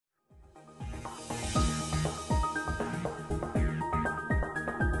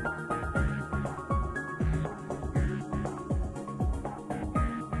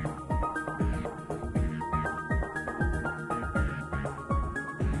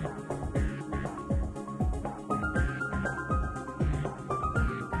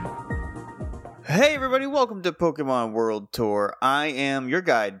Hey everybody, welcome to Pokemon World Tour. I am your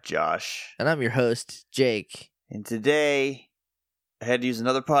guide, Josh. And I'm your host, Jake. And today, I had to use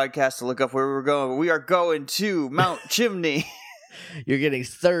another podcast to look up where we were going. We are going to Mount Chimney. You're getting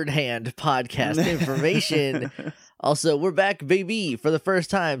third-hand podcast information. Also, we're back, baby, for the first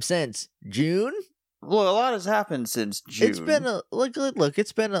time since June? Well, a lot has happened since June. It's been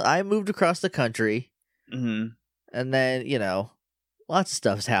I moved across the country. Mm-hmm. And then, lots of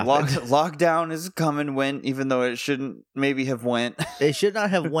stuff's happened. Lockdown is come and went, even though it shouldn't maybe have went. It should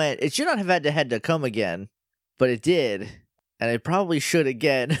not have went. It should not have had to come again, but it did. And it probably should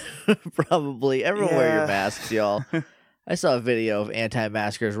again. Probably. Everyone wear your masks, y'all. I saw a video of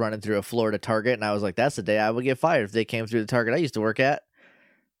anti-maskers running through a Florida Target, and I was like, that's the day I would get fired if they came through the Target I used to work at.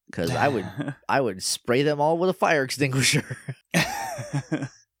 Because I would spray them all with a fire extinguisher.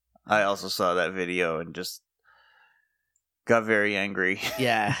 I also saw that video and just got very angry.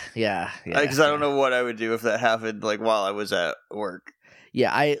 Yeah. Because I don't know what I would do if that happened, while I was at work.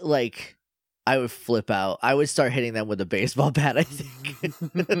 Yeah, I would flip out. I would start hitting them with a baseball bat, I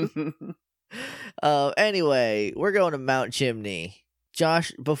think. Anyway, we're going to Mount Chimney.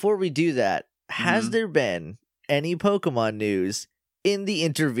 Josh, before we do that, has there been any Pokemon news in the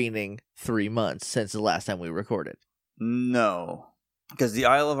intervening 3 months since the last time we recorded? No. Because the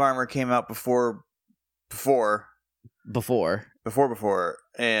Isle of Armor came out before.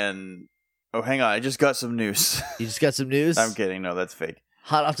 And oh, hang on, I just got some news. You just got some news? I'm kidding. No, that's fake.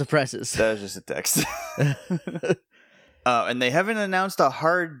 Hot off the presses. That was just a text. And they haven't announced a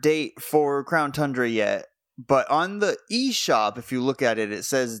hard date for Crown Tundra yet. But on the eShop, if you look at it, it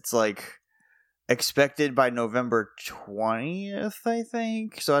says it's expected by November 20th, I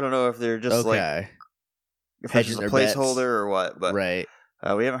think. So I don't know if they're just if it's just a placeholder or what. But right.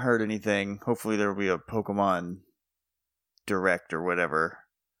 We haven't heard anything. Hopefully there will be a Pokemon Direct or whatever.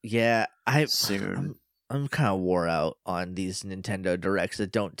 Yeah, soon. I'm kind of wore out on these Nintendo Directs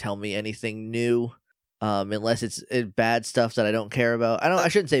that don't tell me anything new. Unless it's bad stuff that I don't care about. I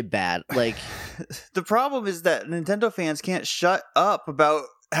shouldn't say bad. The problem is that Nintendo fans can't shut up about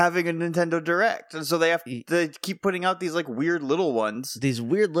having a Nintendo Direct, and so they keep putting out these weird little ones. These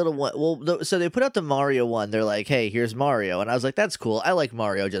weird little ones. Well, so they put out the Mario one. They're like, "Hey, here's Mario," and I was like, "That's cool. I like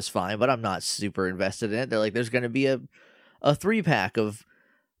Mario just fine, but I'm not super invested in it." They're like, "There's going to be a 3-pack of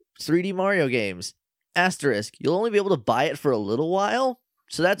 3D Mario games. Asterisk, you'll only be able to buy it for a little while,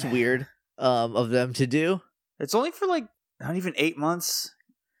 so that's weird." Of them to do. It's only for not even 8 months.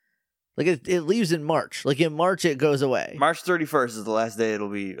 It leaves in March. In March it goes away. March 31st is the last day it'll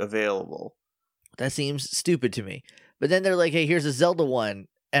be available. That seems stupid to me. But then they're like, "Hey, here's a Zelda one,"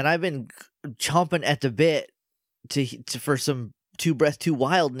 and I've been chomping at the bit for some Breath 2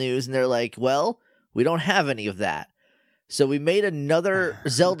 Wild news, and they're like, "Well, we don't have any of that. So we made another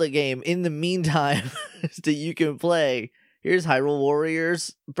Zelda game in the meantime that you can play. Here's Hyrule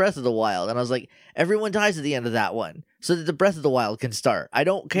Warriors Breath of the Wild." And I was like, everyone dies at the end of that one so that the Breath of the Wild can start. I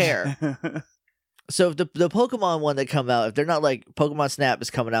don't care. So if the Pokemon one that come out, if they're not Pokemon Snap is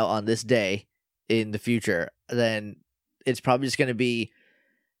coming out on this day in the future, then it's probably just going to be,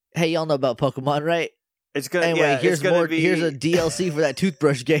 hey, y'all know about Pokemon, right? It's gonna anyway. Here's a DLC for that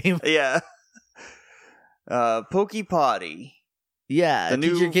toothbrush game. Yeah. Pokepotty. Yeah,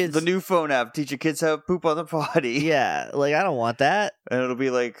 the new phone app. Teach your kids how to poop on the potty. Yeah, I don't want that. And it'll be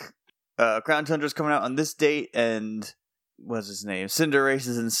Crown Tundra's coming out on this date, and what's his name? Cinderace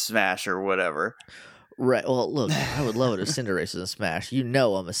is in Smash or whatever. Right. Well, look, I would love it if Cinderace is in Smash. I'm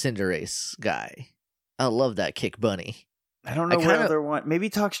a Cinderace guy. I love that Kick Bunny. I don't know what other one. Maybe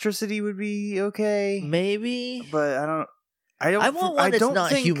Toxtricity would be okay. Maybe, but I don't. I want one that's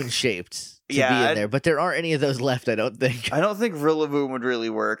not human shaped to be in there, but there aren't any of those left, I don't think. I don't think Rillaboom would really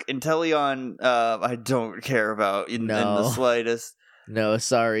work. Inteleon, I don't care about in the slightest. No,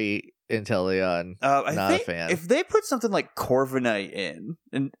 sorry, Inteleon. Not a fan. If they put something like Corviknight in,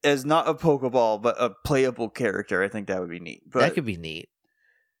 and as not a Pokeball, but a playable character, I think that would be neat. But, that could be neat.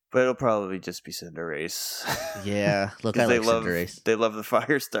 But it'll probably just be Cinderace. Yeah, look, I like Cinderace. They love the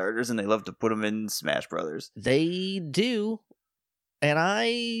fire starters, and they love to put them in Smash Brothers. They do. And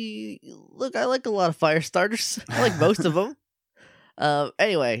I like a lot of fire starters. I like most of them.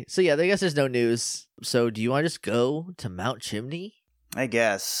 Anyway, so yeah, I guess there's no news. So do you want to just go to Mount Chimney? I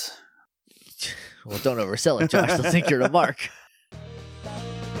guess. Well, don't oversell it, Josh. They'll think you're a mark.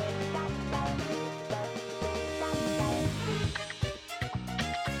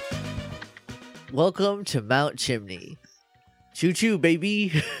 Welcome to Mount Chimney. Choo choo,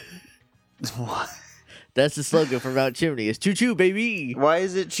 baby. What? That's the slogan for Mount Chimney. It's choo choo, baby. Why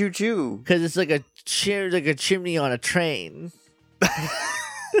is it choo choo? Because it's like a chimney on a train.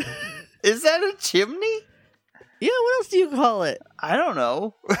 Is that a chimney? Yeah, what else do you call it? I don't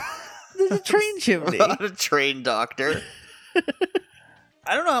know. There's a train chimney. Not a train doctor.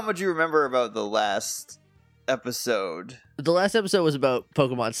 I don't know how much you remember about the last episode. The last episode was about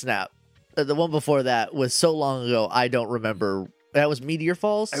Pokemon Snap. The one before that was so long ago, I don't remember. That was Meteor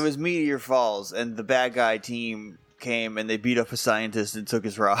Falls? It was Meteor Falls, and the bad guy team came and they beat up a scientist and took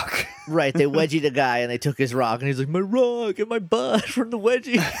his rock. Right, they wedgied a guy and they took his rock, and he's like, my rock and my butt from the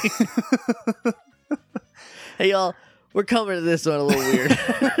wedgie. Hey, y'all, we're coming to this one a little weird.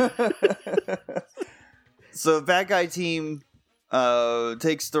 So the bad guy team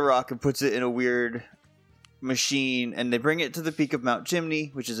takes the rock and puts it in a weird machine, and they bring it to the peak of Mount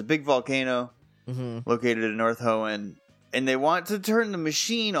Chimney, which is a big volcano located in North Hoenn. And they want to turn the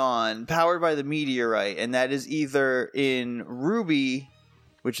machine on, powered by the meteorite, and that is either in Ruby,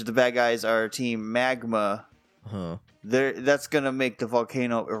 which the bad guys are Team Magma. That's going to make the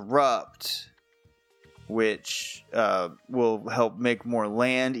volcano erupt, which will help make more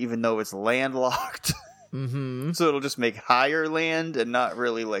land, even though it's landlocked. So it'll just make higher land and not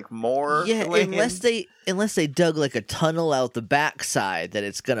really like more land. unless they dug like a tunnel out the backside that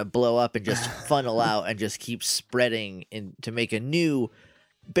it's gonna blow up and just funnel out and just keep spreading to make a new,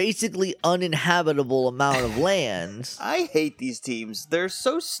 basically uninhabitable amount of land. I hate these teams. They're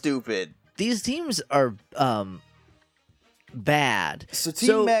so stupid. These teams are bad. So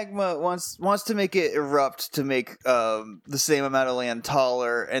Team Magma wants to make it erupt to make the same amount of land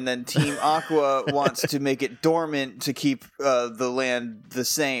taller, and then Team Aqua wants to make it dormant to keep the land the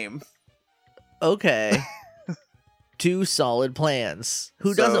same. Okay. Two solid plans.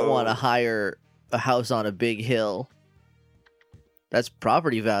 Who doesn't want to hire a house on a big hill? That's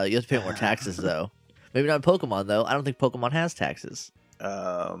property value. You have to pay more taxes, though. Maybe not in Pokemon, though. I don't think Pokemon has taxes.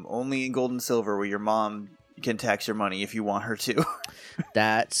 Only in Gold and Silver, where your mom can tax your money if you want her to.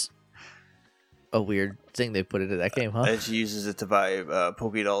 That's a weird thing they put into that game, huh? And she uses it to buy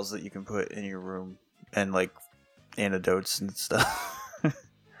Pokédolls that you can put in your room and like antidotes and stuff.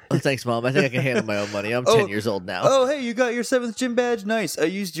 Oh, thanks, Mom. I think I can handle my own money. I'm 10 years old now. Oh, hey, you got your 7th gym badge? Nice. I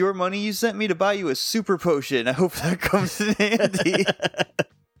used your money you sent me to buy you a super potion. I hope that comes in handy.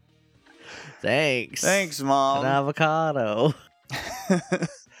 Thanks, Mom. An avocado.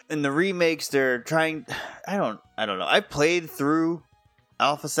 In the remakes, they're trying... I don't know. I played through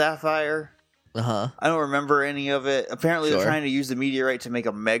Alpha Sapphire. I don't remember any of it. Apparently, they're trying to use the meteorite to make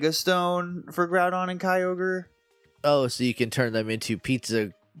a Mega Stone for Groudon and Kyogre. Oh, so you can turn them into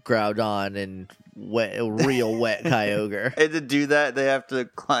Pizza Groudon and real wet Kyogre. And to do that, they have to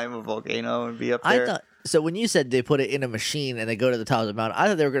climb a volcano and be up there. So when you said they put it in a machine and they go to the top of the mountain, I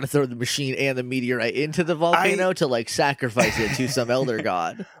thought they were going to throw the machine and the meteorite into the volcano to like sacrifice it to some elder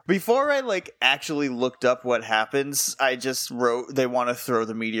god. Before I actually looked up what happens, I just wrote they want to throw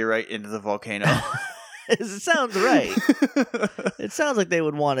the meteorite into the volcano. It sounds right. It sounds like they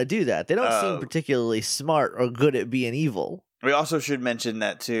would want to do that. They don't seem particularly smart or good at being evil. We also should mention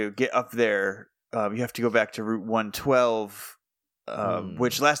that to get up there, you have to go back to Route 112.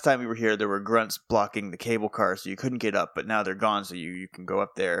 Which last time we were here, there were grunts blocking the cable car, so you couldn't get up, but now they're gone, so you can go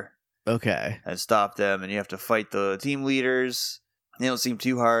up there. Okay. And stop them, and you have to fight the team leaders. They don't seem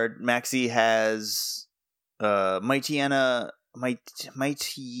too hard. Maxie has Mightyena,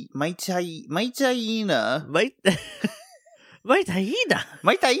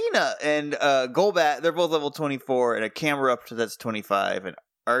 and Golbat. They're both level 24, and a Camerupt that's 25, and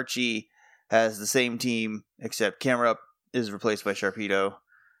Archie has the same team, except Camerupt is replaced by Sharpedo.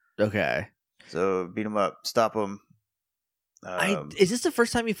 Okay. So beat him up. Stop him. Is this the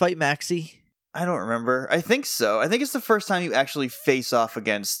first time you fight Maxie? I don't remember. I think so. I think it's the first time you actually face off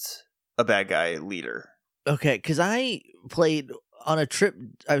against a bad guy leader. Okay, because I played on a trip.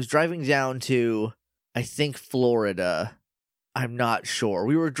 I was driving down to, I think, Florida. I'm not sure.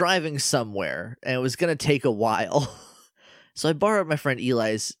 We were driving somewhere, and it was going to take a while. So I borrowed my friend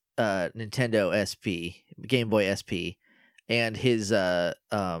Eli's Nintendo SP, Game Boy SP, and his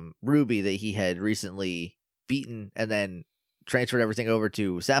Ruby that he had recently beaten and then transferred everything over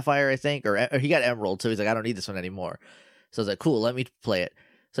to Sapphire, I think, or he got Emerald, so he's like, I don't need this one anymore. So I was like, cool, let me play it.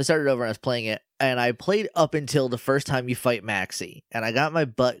 So I started over and I was playing it, and I played up until the first time you fight Maxie, and I got my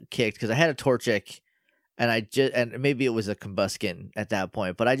butt kicked because I had a Torchic, and maybe it was a Combuskin at that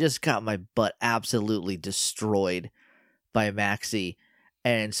point, but I just got my butt absolutely destroyed by Maxie.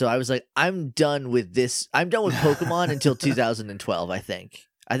 And so I was like, I'm done with this. I'm done with Pokemon until 2012, I think.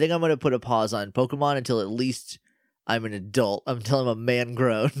 I think I'm going to put a pause on Pokemon until at least I'm an adult. Until I'm a man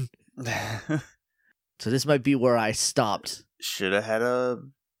grown. So this might be where I stopped. Should have had a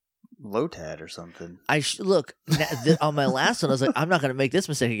Lotad or something. Look, on my last one, I was like, I'm not going to make this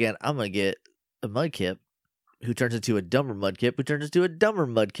mistake again. I'm going to get a Mudkip who turns into a dumber Mudkip who turns into a dumber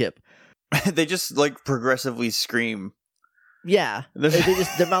Mudkip. They just like progressively scream. Yeah.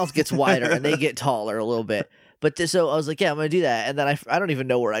 Their mouth gets wider and they get taller a little bit. But so I was like, yeah, I'm going to do that. And then I don't even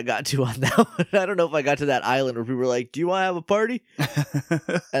know where I got to on that one. I don't know if I got to that island where people were like, do you want to have a party?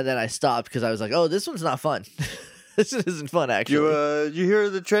 And then I stopped because I was like, oh, this one's not fun. This isn't fun, actually. You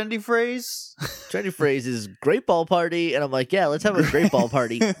hear the trendy phrase? Trendy phrase is great ball party. And I'm like, yeah, let's have a great ball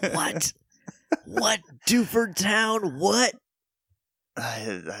party. What? What? Dewford Town? What?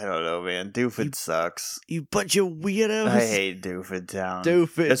 I don't know, man. Dewford sucks. You bunch of weirdos. I hate Dewford Town.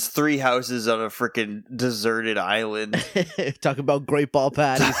 Dewford. It's 3 houses on a freaking deserted island. Talk about great ball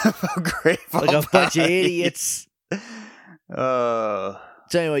patties. Great ball like a bunch of idiots. So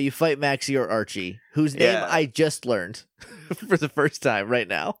anyway, you fight Maxie or Archie, whose name I just learned for the first time right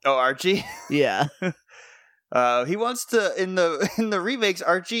now. Oh, Archie? Yeah. He wants to in the remakes.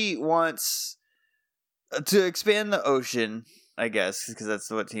 Archie wants to expand the ocean, I guess, because that's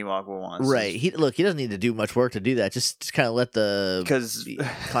what Team Aqua wants. Right. He doesn't need to do much work to do that. Just kind of let the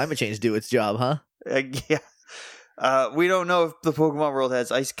climate change do its job, huh? Yeah. We don't know if the Pokemon world has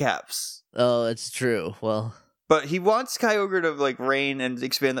ice caps. Oh, that's true. Well, but he wants Kyogre to like rain and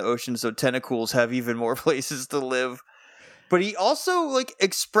expand the ocean so Tentacools have even more places to live. But he also like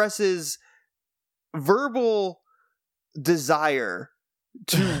expresses verbal desire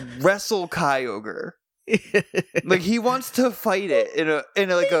to wrestle Kyogre. Like he wants to fight it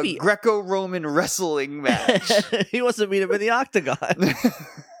in a Greco-Roman wrestling match. He wants to meet him in the octagon.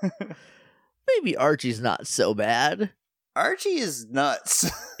 Maybe Archie's not so bad. Archie is nuts.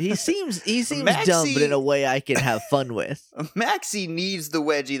 He seems Maxie, dumb, but in a way I can have fun with. Maxie needs the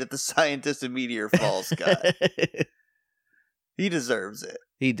wedgie that the scientist in Meteor Falls got. He deserves it.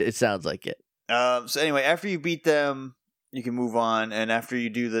 It sounds like it. So anyway, after you beat them, you can move on, and after you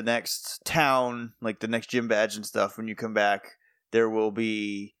do the next town, like the next gym badge and stuff, when you come back, there will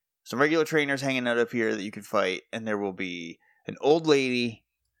be some regular trainers hanging out up here that you can fight, and there will be an old lady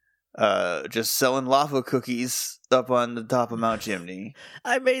just selling lava cookies up on the top of Mount Chimney.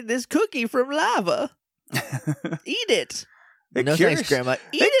 I made this cookie from lava. Eat it. No cures, thanks, Grandma.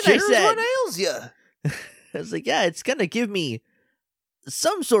 Eat it, I said. What ails you? I was like, yeah, it's going to give me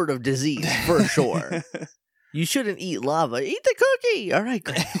some sort of disease for sure. You shouldn't eat lava. Eat the cookie. All right,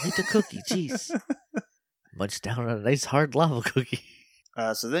 Grandma, eat the cookie. Jeez. Munch down on a nice hard lava cookie.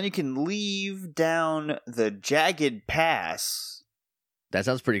 So then you can leave down the Jagged Pass. That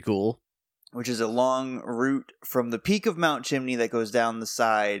sounds pretty cool. Which is a long route from the peak of Mount Chimney that goes down the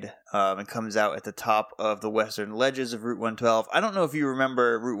side and comes out at the top of the western ledges of Route 112. I don't know if you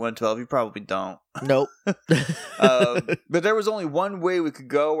remember Route 112. You probably don't. Nope. But there was only one way we could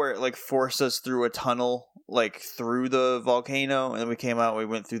go where it like forced us through a tunnel, like through the volcano, and then we came out and we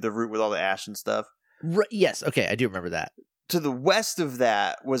went through the route with all the ash and stuff. Right, yes, okay, I do remember that. To the west of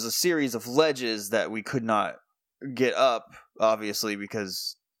that was a series of ledges that we could not get up, obviously,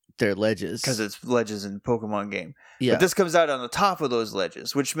 because they're ledges. Because it's ledges in Pokemon game. Yeah. But this comes out on the top of those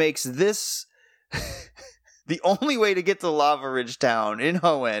ledges, which makes this the only way to get to Lava Ridge Town in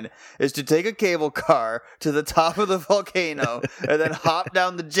Hoenn is to take a cable car to the top of the volcano and then hop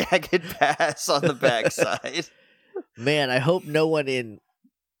down the Jagged Pass on the backside. Man, I hope no one in...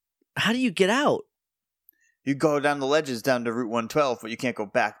 How do you get out? You go down the ledges down to Route 112, but you can't go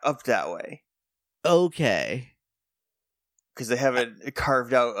back up that way. Okay. Because they haven't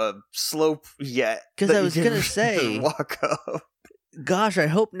carved out a slope yet. Because I was going to say... walk up. Gosh, I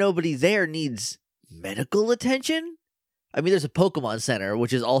hope nobody there needs medical attention. I mean, there's a Pokemon Center,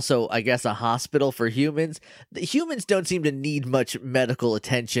 which is also, I guess, a hospital for humans. The humans don't seem to need much medical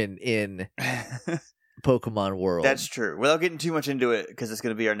attention in Pokemon World. That's true. Without getting too much into it, because it's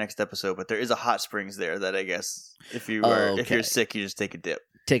going to be our next episode, but there is a hot springs there that I guess if you're sick, you just take a dip.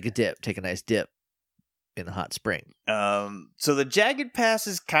 Take a nice dip in the hot spring. So the Jagged Pass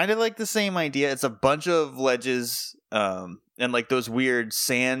is kind of like the same idea. It's a bunch of ledges, and like those weird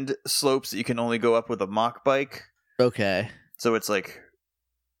sand slopes that you can only go up with a mock bike. Okay. So it's like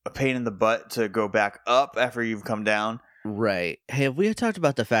a pain in the butt to go back up after you've come down. Right. Hey, have we talked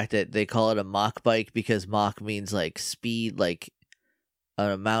about the fact that they call it a mock bike because mock means like speed, like an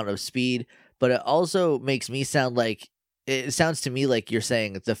amount of speed, but it also makes me sound like, it sounds to me like you're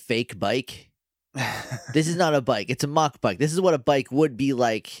saying it's a fake bike. This is not a bike. It's a mock bike. This is what a bike would be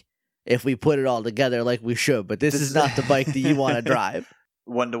like if we put it all together like we should, but this is not the bike that you want to drive.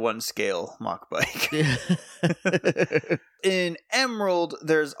 1-to-1 scale Mach bike. In Emerald,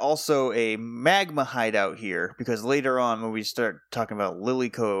 there's also a magma hideout here, because later on when we start talking about Lily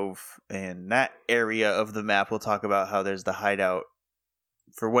Cove and that area of the map, we'll talk about how there's the hideout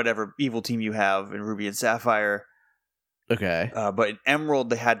for whatever evil team you have in Ruby and Sapphire. Okay. But in Emerald,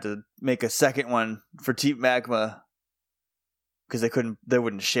 they had to make a second one for Team Magma because they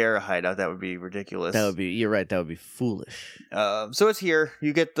wouldn't share a hideout. That would be ridiculous. You're right, that would be foolish. So it's here.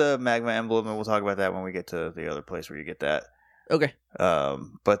 You get the magma emblem, and we'll talk about that when we get to the other place where you get that. Okay.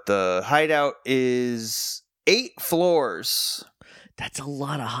 But the hideout is 8 floors. That's a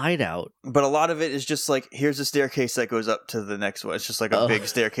lot of hideout. But a lot of it is just like, here's a staircase that goes up to the next one. It's just like a big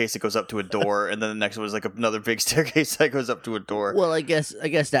staircase that goes up to a door, and then the next one is like another big staircase that goes up to a door. Well, I guess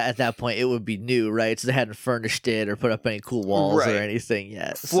that at that point it would be new, right? So they hadn't furnished it or put up any cool walls or anything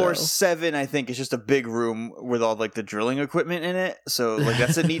yet. Floor 7, I think, is just a big room with all like the drilling equipment in it. So like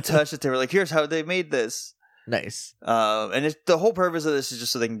that's a neat touch that they were like, here's how they made this. Nice. And the whole purpose of this is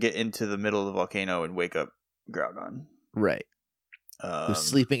just so they can get into the middle of the volcano and wake up Groudon. Right. Who's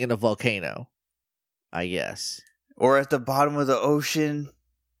sleeping in a volcano, I guess. Or at the bottom of the ocean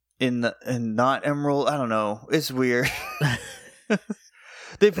in not Emerald. I don't know. It's weird.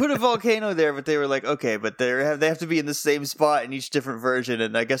 They put a volcano there, but they were like, okay, but they have to be in the same spot in each different version,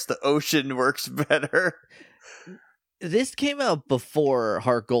 and I guess the ocean works better. This came out before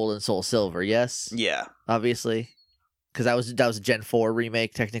Heart Gold and Soul Silver, yes? Yeah. Obviously. Because that was a Gen 4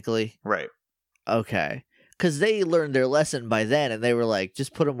 remake, technically. Right. Okay. Because they learned their lesson by then, and they were like,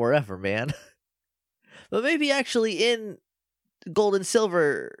 just put them wherever, man. But maybe actually in Gold and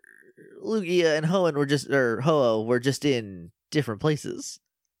Silver, Lugia and Ho-Oh were just in different places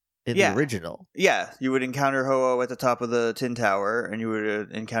in the original. Yeah, you would encounter Ho-Oh at the top of the Tin Tower, and you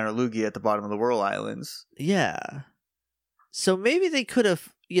would encounter Lugia at the bottom of the Whirl Islands. Yeah. So maybe they could have,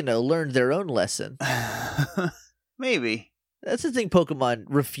 learned their own lesson. Maybe. That's the thing Pokemon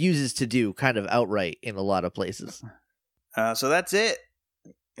refuses to do kind of outright in a lot of places. So that's it.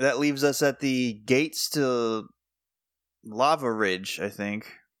 That leaves us at the gates to Lava Ridge, I think.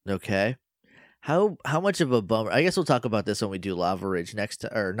 Okay. How much of a bummer? I guess we'll talk about this when we do Lava Ridge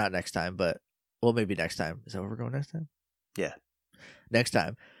not next time, but maybe next time. Is that where we're going next time? Yeah. Next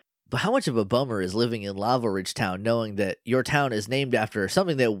time. But how much of a bummer is living in Lava Ridge Town knowing that your town is named after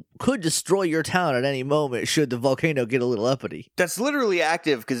something that could destroy your town at any moment should the volcano get a little uppity? That's literally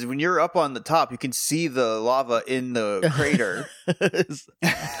active, because when you're up on the top, you can see the lava in the crater.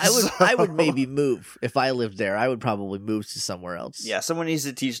 I would maybe move. If I lived there, I would probably move to somewhere else. Yeah, someone needs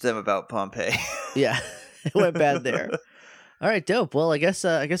to teach them about Pompeii. Yeah, it went bad there. All right, dope. Well, I guess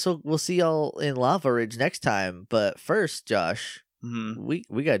we'll see y'all in Lava Ridge next time. But first, Josh... Mm-hmm.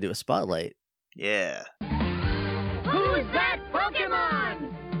 We gotta do a spotlight. Yeah. Who's that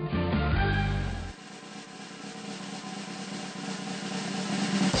Pokemon?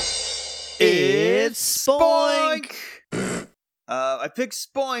 It's Spoink! I picked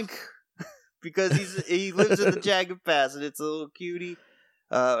Spoink because he lives in the Jagged Pass, and it's a little cutie.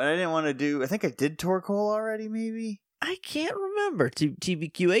 And I didn't want to do... I think I did Torkoal already, maybe? I can't remember.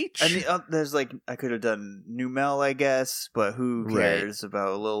 TBQH? I mean, there's like... I could have done Numel, I guess, but who cares about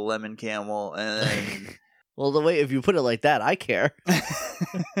a little lemon camel? And well, the way... If you put it like that, I care.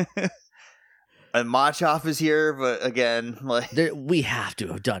 And Machop is here, but again, like... we have to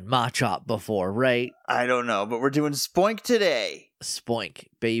have done Machop before, right? I don't know, but we're doing Spoink today. Spoink,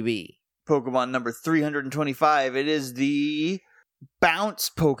 baby. Pokemon number 325. It is the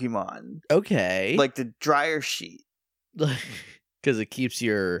Bounce Pokemon. Okay. Like the dryer sheet. Because it keeps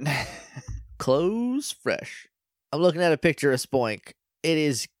your clothes fresh. I'm looking at a picture of Spoink. It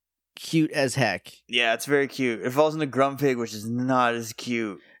is cute as heck. Yeah, it's very cute. It falls into Grumpig, which is not as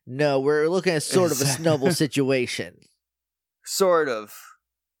cute. No, we're looking at sort of a Snubble situation. Sort of.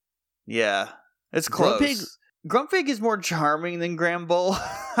 Yeah. It's close. Grumpig is more charming than Grambull,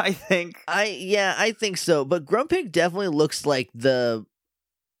 I think. I think so. But Grumpig definitely looks like the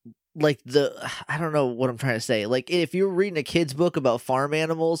I don't know what I'm trying to say. Like, if you were reading a kid's book about farm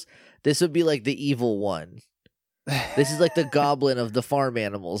animals, this would be like the evil one. This is like the goblin of the farm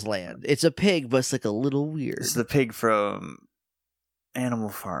animals land. It's a pig, but it's like a little weird. It's the pig from Animal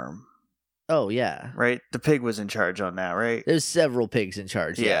Farm. Oh, yeah. Right? The pig was in charge on that, right? There's several pigs in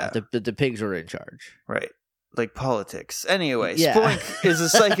charge. Yeah. The pigs were in charge. Right. Like politics. Anyway, yeah. Spoink is a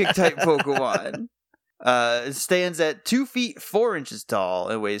psychic type Pokemon. It stands at 2 feet 4 inches tall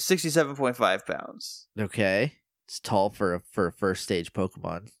and weighs 67.5 pounds. Okay. It's tall for a first stage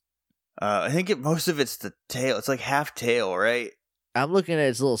Pokemon. I think most of it's the tail. It's like half tail, right? I'm looking at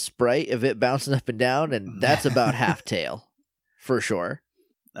its little sprite of it bouncing up and down, and that's about half tail. For sure.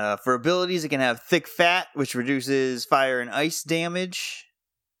 For abilities, it can have Thick Fat, which reduces fire and ice damage.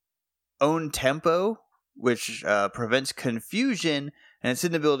 Own Tempo, which prevents confusion. And its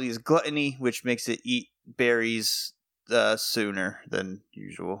hidden ability is Gluttony, which makes it eat berries sooner than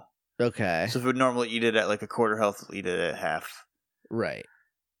usual. Okay. So if it would normally eat it at like a quarter health, it'll eat it at half. Right.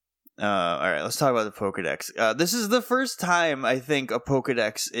 All right, let's talk about the Pokedex. This is the first time I think a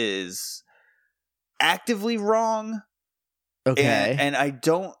Pokedex is actively wrong. Okay. And I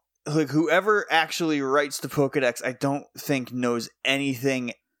don't, like, whoever actually writes the Pokedex, I don't think knows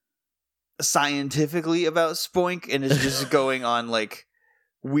anything scientifically about Spoink and is just going on, like,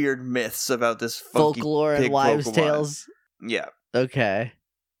 weird myths about this funky folklore and pig wives' Pokemon. tales. Yeah. Okay.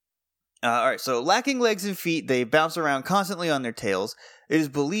 All right, so lacking legs and feet, they bounce around constantly on their tails. It is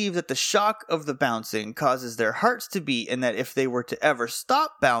believed that the shock of the bouncing causes their hearts to beat, and that if they were to ever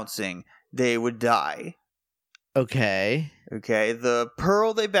stop bouncing, they would die. Okay. Okay, the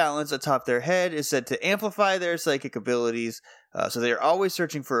pearl they balance atop their head is said to amplify their psychic abilities, so they are always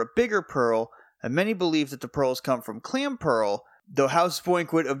searching for a bigger pearl, and many believe that the pearls come from Clam Pearl, though how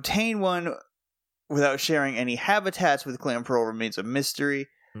Spoink would obtain one without sharing any habitats with Clam Pearl remains a mystery.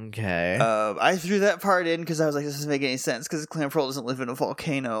 Okay. I threw that part in because I was like, this doesn't make any sense because Clam Pearl doesn't live in a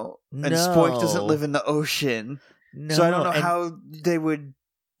volcano, and No. Spoink doesn't live in the ocean, No. so I don't know and- how they would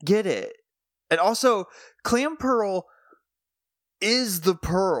get it. And also, Clam Pearl is the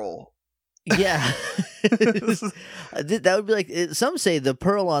pearl. Yeah. That would be like, some say the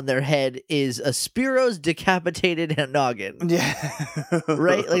pearl on their head is a Spiro's decapitated noggin. Yeah.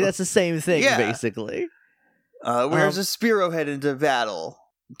 Right? Like, that's the same thing, Yeah. basically. Wears a Spearow head into battle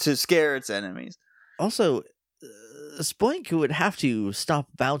to scare its enemies. Also, Spoink would have to stop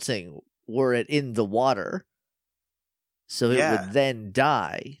bouncing were it in the water. So it Yeah. would then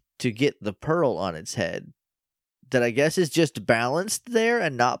die to get the pearl on its head. That I guess is just balanced there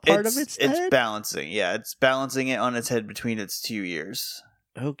and not part of its head? It's balancing. Yeah, it's balancing it on its head between its two ears.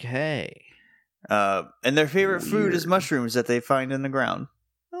 Okay. And their favorite food is Weird. mushrooms that they find in the ground.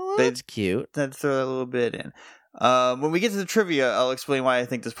 Oh, They- that's cute. I'd throw that a little bit in. When we get to the trivia, I'll explain why I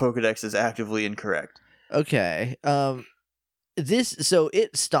think this Pokedex is actively incorrect. Okay.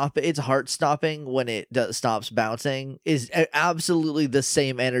 Its heart stopping when it stops bouncing is absolutely the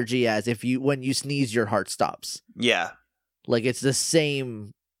same energy as when you sneeze, your heart stops. Yeah. Like, it's the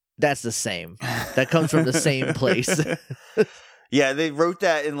same. That's the same. That comes from the same place. Yeah, they wrote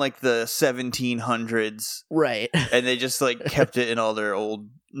that in like the 1700s, Right. and they just like kept it in all their old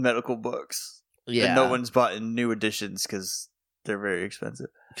medical books. Yeah. And no one's bought in new editions because they're very expensive.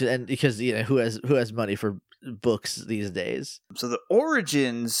 And because who has money for books these days? So the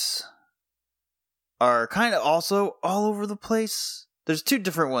origins are kind of also all over the place. There's two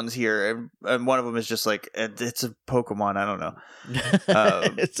different ones here, and one of them is just like, it's a Pokemon. I don't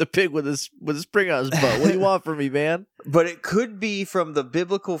know. It's a pig with a spring on his butt. What do you want from me, man? But it could be from the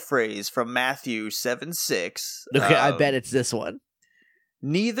biblical phrase from Matthew 7:6. Okay, I bet it's this one.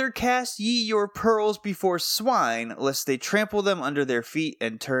 Neither cast ye your pearls before swine, lest they trample them under their feet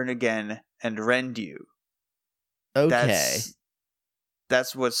and turn again and rend you. Okay.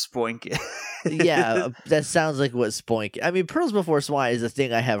 That's what Spoink is. Yeah, that sounds like what Spoink. I mean, pearls before swine is a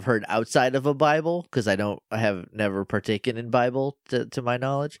thing I have heard outside of a Bible because I have never partaken in Bible to my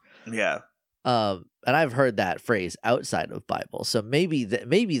knowledge. Yeah. And I've heard that phrase outside of Bible, so maybe there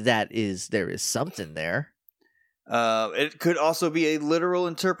is something there. It could also be a literal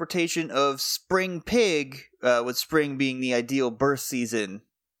interpretation of spring pig, with spring being the ideal birth season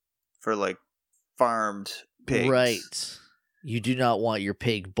for like farmed pigs. Right. You do not want your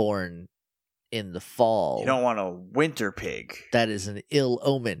pig born in the fall. You don't want a winter pig. That is an ill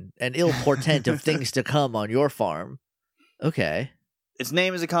omen, an ill portent of things to come on your farm. Okay, Its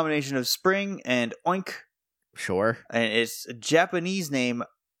name is a combination of spring and oink, sure. and its a Japanese name.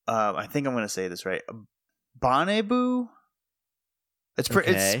 I think I'm going to say this right. Banebu. It's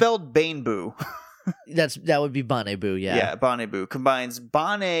Okay. spelled Banebu. That would be Banebu, yeah. Yeah, Banebu combines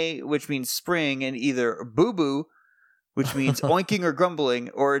Bane, which means spring, and either Boo Boo, which means oinking or grumbling,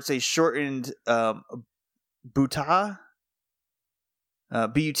 or it's a shortened Buta,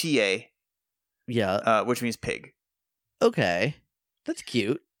 Buta, Yeah. which means pig. Okay, that's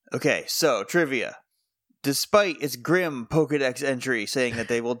cute. Okay, so trivia. Despite its grim Pokedex entry saying that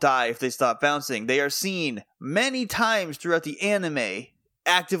they will die if they stop bouncing, they are seen many times throughout the anime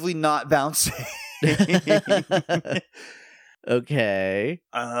actively not bouncing. Okay.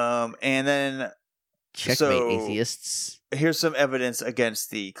 And then Checkmate, So- atheists. here's some evidence against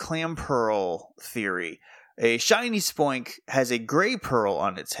the Clam Pearl theory. A shiny Spoink has a gray pearl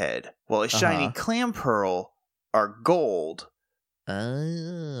on its head, while a shiny Uh-huh. Clam Pearl are gold.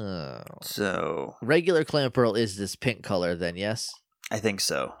 Oh. So Regular Clamperl is this pink color then, yes? I think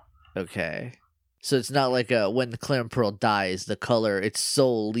so. Okay. So it's not like when the Clamperl dies, the color, its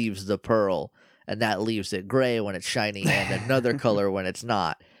soul leaves the pearl, and that leaves it gray when it's shiny, and another color when it's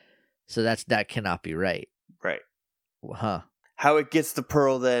not. So that cannot be right. Right. Huh. How it gets the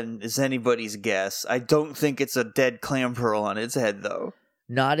pearl then is anybody's guess. I don't think it's a dead clam pearl on its head, though.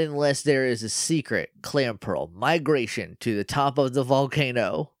 Not unless there is a secret Clamperl migration to the top of the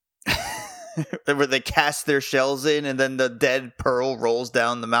volcano. Where they cast their shells in and then the dead pearl rolls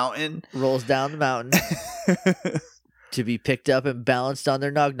down the mountain. Rolls down the mountain to be picked up and balanced on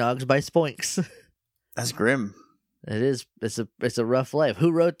their nog-nogs by spoinks. That's grim. It is. It's a rough life.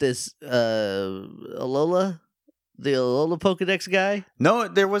 Who wrote this? Alola? The Alola Pokedex guy? No,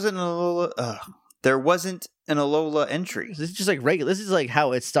 there wasn't an Alola. There wasn't an Alola entry. This is just like regular. This is like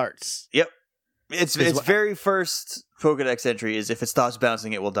how it starts. Yep. Its very first Pokedex entry is if it stops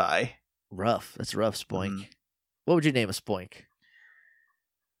bouncing, it will die. Rough. That's rough, Spoink. What would you name a Spoink?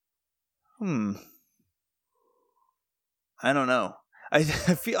 I don't know. I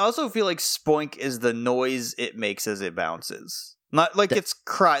also feel like Spoink is the noise it makes as it bounces. Not like it's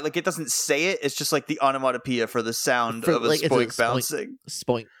cry. Like it doesn't say it. It's just like the onomatopoeia for the sound of a like, Spoink bouncing.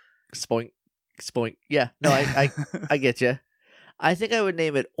 Spoink. Spoink. Spoink. Yeah. No, I get you. I think I would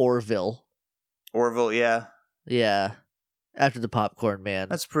name it Orville. Orville, yeah. Yeah. After the Popcorn Man.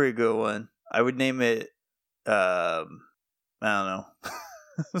 That's a pretty good one. I would name it, I don't know.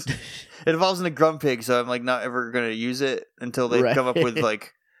 It evolves into Grumpig, so I'm like not ever going to use it until they come up with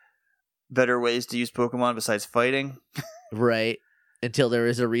like better ways to use Pokemon besides fighting. Right. Until there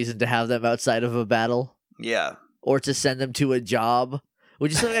is a reason to have them outside of a battle. Yeah. Or to send them to a job.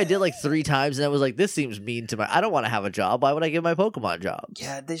 Which is something I did like 3 times, and I was like, this seems mean to I don't want to have a job. Why would I give my Pokemon jobs?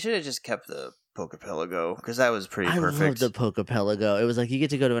 Yeah, they should have just kept the Pokepelago, because that was pretty perfect. I love the Pokepelago. It was like you get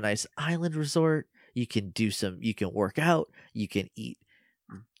to go to a nice island resort. You can work out. You can eat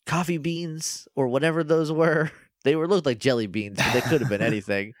coffee beans or whatever those were. They looked like jelly beans, but they could have been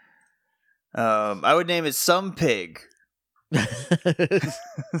anything. I would name it Some Pig.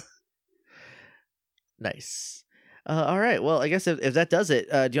 Nice. All right. Well, I guess if that does it,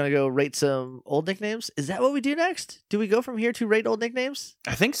 do you want to go rate some old nicknames? Is that what we do next? Do we go from here to rate old nicknames?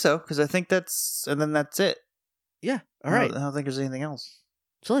 I think so, because I think that's it. Yeah. All right. I don't think there's anything else.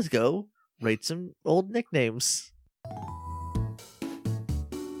 So let's go rate some old nicknames.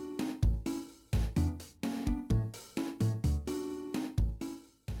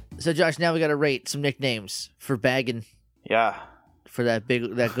 So Josh, now we got to rate some nicknames for Baggin. Yeah. For that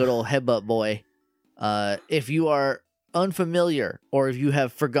good old headbutt boy. If you are unfamiliar or if you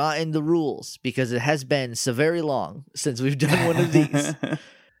have forgotten the rules, because it has been so very long since we've done one of these,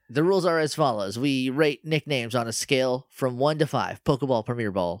 the rules are as follows. We rate nicknames on a scale from 1 to 5. Pokeball,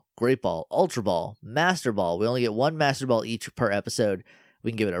 Premier Ball, Great Ball, Ultra Ball, Master Ball. We only get 1 Master Ball each per episode. We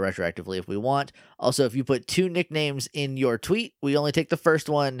can give it retroactively if we want. Also, if you put 2 nicknames in your tweet, we only take the first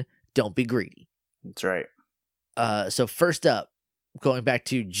one. Don't be greedy. That's right. So first up, going back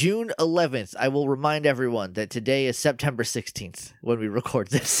to June 11th, I will remind everyone that today is September 16th when we record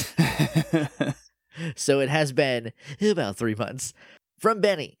this. So it has been about 3 months. From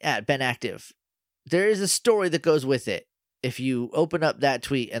Benny at BenActive. There is a story that goes with it if you open up that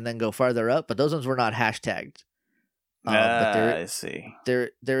tweet and then go farther up, but those ones were not hashtagged. I see.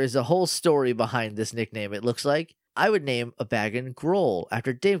 There is a whole story behind this nickname, it looks like. I would name a Baggin Grohl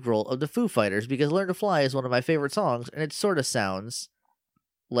after Dave Grohl of the Foo Fighters because Learn to Fly is one of my favorite songs, and it sort of sounds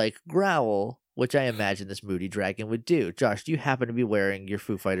like growl, which I imagine this moody dragon would do. Josh, do you happen to be wearing your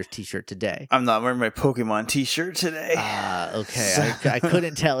Foo Fighters t-shirt today? I'm not wearing my Pokemon t-shirt today. Okay. I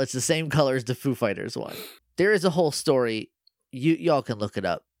couldn't tell. It's the same color as the Foo Fighters one. There is a whole story. Y'all can look it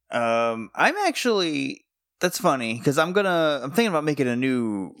up. I'm actually... That's funny, because I'm thinking about making a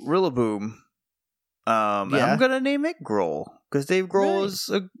new Rillaboom. And I'm gonna name it Grohl, because Dave Grohl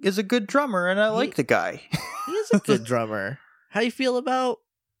is a good drummer, and I like the guy. He is a good drummer. How do you feel about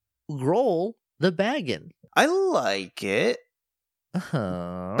Grohl the Baggin? I like it.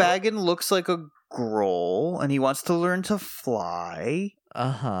 Baggin looks like a Grohl, and he wants to learn to fly.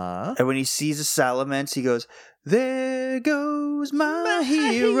 And when he sees a Salamence, he goes, "There goes my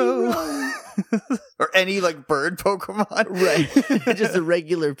hero." Or any like bird Pokemon. Right. Just a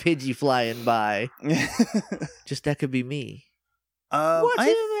regular Pidgey flying by. Just that could be me. I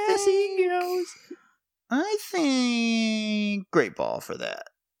think Great Ball for that.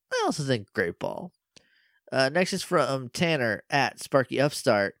 I also think Great Ball. Next is from Tanner at Sparky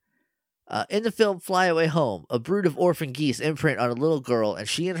Upstart. In the film Fly Away Home, a brood of orphan geese imprint on a little girl, and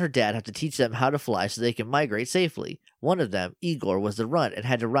she and her dad have to teach them how to fly so they can migrate safely. One of them, Igor, was the runt and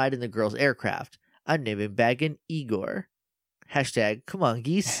had to ride in the girl's aircraft. I'm naming Baggin Igor. Hashtag, come on,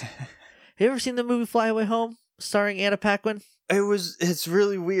 geese. Have you ever seen the movie Fly Away Home, starring Anna Paquin? It's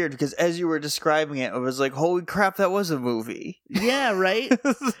really weird because as you were describing it, I was like, holy crap, that was a movie. Yeah, right?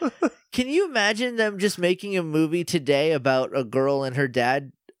 Can you imagine them just making a movie today about a girl and her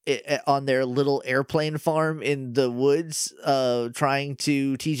dad on their little airplane farm in the woods trying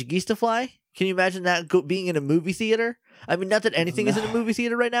to teach geese to fly? Can you imagine that being in a movie theater? I mean, not that anything is in a movie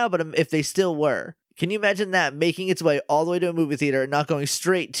theater right now, but if they still were. Can you imagine that making its way all the way to a movie theater and not going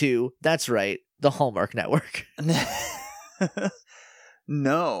straight to, that's right, the Hallmark Network?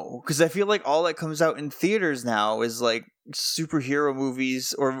 No, because I feel like all that comes out in theaters now is like superhero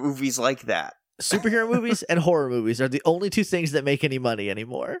movies or movies like that. Superhero movies and horror movies are the only two things that make any money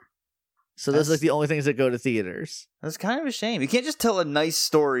anymore. So those are like the only things that go to theaters. That's kind of a shame. You can't just tell a nice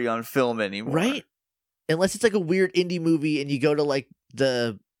story on film anymore. Right? Unless it's like a weird indie movie and you go to like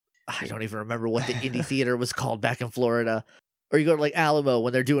I don't even remember what the indie theater was called back in Florida. Or you go to like Alamo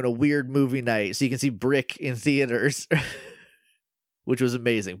when they're doing a weird movie night so you can see Brick in theaters. Which was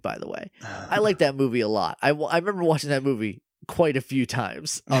amazing, by the way. I like that movie a lot. I remember watching that movie quite a few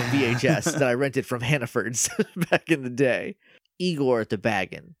times on VHS that I rented from Hannaford's back in the day. Igor the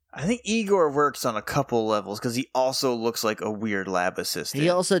Baggin. I think Igor works on a couple levels because he also looks like a weird lab assistant. He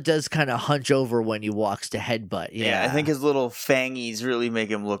also does kind of hunch over when he walks to headbutt. Yeah, I think his little fangies really make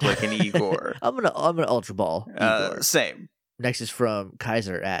him look like an Igor. I'm gonna Ultra Ball Igor. Same. Next is from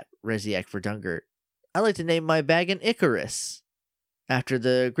Kaiser at Reziak for Dungert. I like to name my Baggin Icarus, after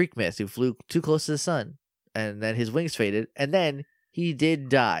the Greek myth who flew too close to the sun, and then his wings faded, and then he did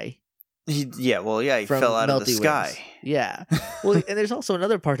die. He fell out of the sky. Wings. Yeah. Well, and there's also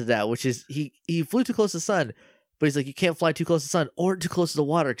another part of that, which is he flew too close to the sun, but he's like, you can't fly too close to the sun or too close to the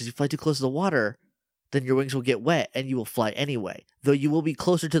water, because if you fly too close to the water, then your wings will get wet and you will fly anyway. Though you will be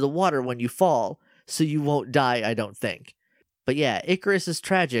closer to the water when you fall, so you won't die, I don't think. But yeah, Icarus is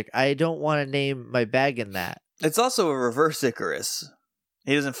tragic. I don't want to name my Baggin that. It's also a reverse Icarus.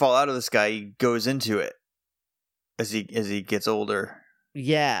 He doesn't fall out of the sky, he goes into it as he gets older.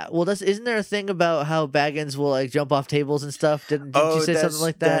 Yeah, well, isn't there a thing about how Baggins will like jump off tables and stuff? Didn't you say something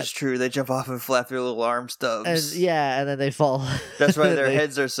like that? That's true. They jump off and flap their little arm stubs. And then they fall. That's why their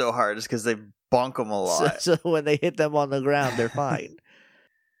heads are so hard. Is because they bonk them a lot. So when they hit them on the ground, they're fine.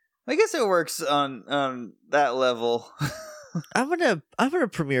 I guess it works on that level. I'm gonna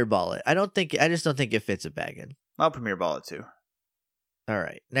premiere ball it. I just don't think it fits a Baggin. I'll premiere ball it too. All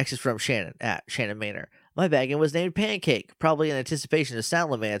right. Next is from Shannon at Shannon Maynor. My Baggin was named Pancake, probably in anticipation of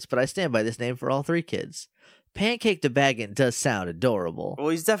Salamance, but I stand by this name for all three kids. Pancake the Baggin does sound adorable. Well,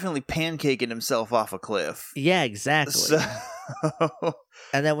 he's definitely pancaking himself off a cliff. Yeah, exactly. So...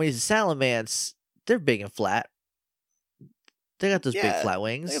 And then when he's a Salamance, they're big and flat. They got those big flat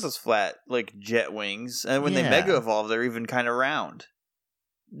wings. They got those flat, like, jet wings. And when they mega evolve, they're even kind of round.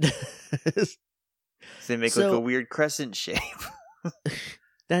 So they make like a weird crescent shape.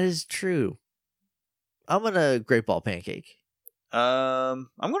 That is true. I'm gonna Great Ball Pancake. I'm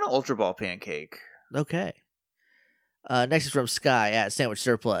gonna Ultra Ball Pancake. Okay. Next is from Sky at Sandwich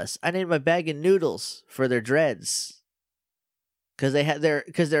Surplus. I named my Baggin Noodles for their dreads, because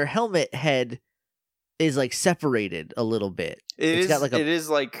their helmet head is like separated a little bit. It they're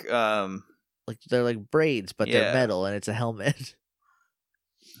like braids, but they're metal, and it's a helmet.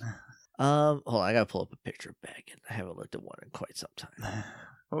 Hold on, I gotta pull up a picture of Baggin. I haven't looked at one in quite some time.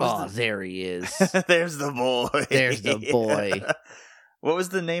 There he is. There's the boy. There's the boy. What was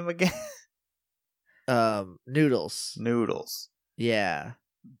the name again? Noodles. Noodles. Yeah.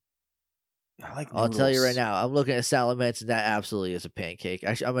 I like noodles. I'll tell you right now, I'm looking at Salamence, and that absolutely is a pancake.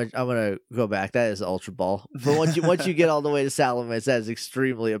 Actually, I'm gonna go back. That is the Ultra Ball. But once you get all the way to Salamence, that is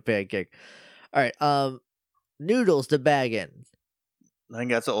extremely a pancake. All right. Noodles the Baggin. I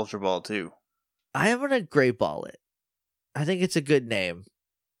think that's an Ultra Ball too. I am gonna Great Ball it. I think it's a good name.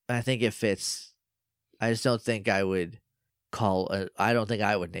 I think it fits. I just don't think I would I don't think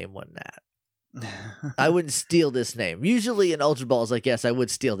I would name one that. I wouldn't steal this name. Usually in Ultra Balls, like, yes, I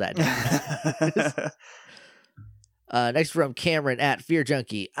would steal that name. Next from Cameron at Fear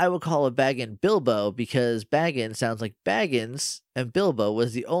Junkie. I would call a Baggin Bilbo because Baggin sounds like Baggins, and Bilbo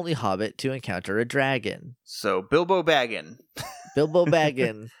was the only hobbit to encounter a dragon. So Bilbo Baggin. Bilbo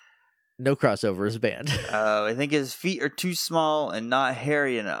Baggin. No crossovers banned. I think his feet are too small and not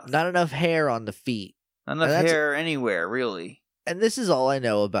hairy enough. Not enough hair on the feet. Not enough hair anywhere, really. And this is all I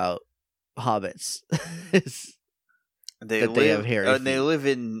know about hobbits. They that live they have hairy and they feet. live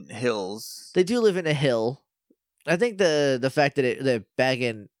in hills. They do live in a hill. I think the fact that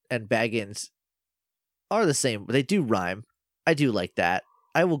Baggin and Baggins are the same. They do rhyme. I do like that.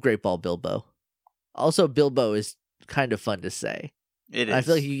 I will great ball Bilbo. Also, Bilbo is kind of fun to say. It is. I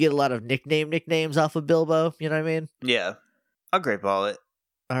feel like you get a lot of nicknames off of Bilbo. You know what I mean? Yeah, I'll great ball it.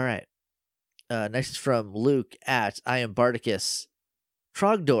 All right. Next is from Luke at I am Bardicus.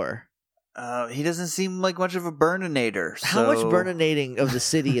 Trogdor. He doesn't seem like much of a burninator. So... How much burninating of the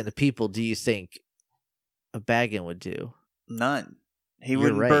city and the people do you think a Baggin would do? None. He You're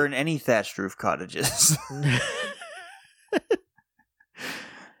wouldn't right. burn any thatched roof cottages.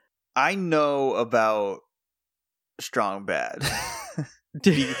 I know about Strong Bad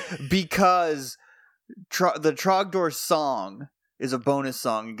because the Trogdor song is a bonus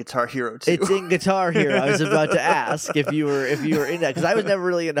song in Guitar Hero 2. It's in Guitar Hero. I was about to ask if you were in that because I was never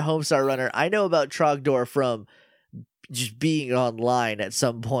really into Homestar Runner. I know about Trogdor from just being online at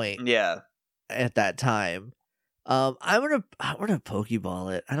some point Yeah. at that time. I'm gonna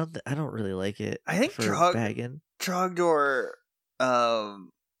Pokeball it. I don't really like it. I think for Baggin. Trogdor.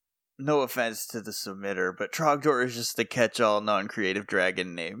 No offense to the submitter, but Trogdor is just the catch-all non-creative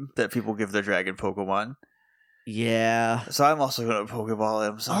dragon name that people give their dragon Pokemon. Yeah. So I'm also going to Pokeball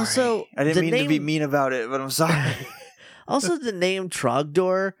it. I'm sorry. Also, I didn't the mean to be name- mean about it, but I'm sorry. Also, the name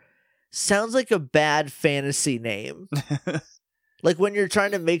Trogdor sounds like a bad fantasy name. Like when you're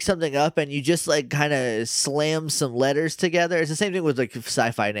trying to make something up and you just like kind of slam some letters together. It's the same thing with like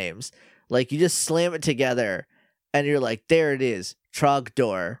sci-fi names. Like you just slam it together and you're like, there it is,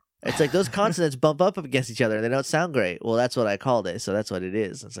 Trogdor. It's like those consonants bump up against each other and they don't sound great. Well, that's what I called it, so that's what it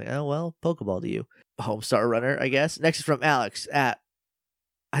is. It's like, oh well, Pokeball to you. Homestar Runner, I guess. Next is from Alex at,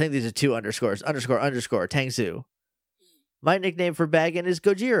 I think these are 2 underscores, _ Tangsu. My nickname for Baggin is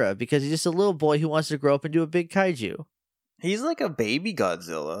Gojira because he's just a little boy who wants to grow up and do a big kaiju. He's like a baby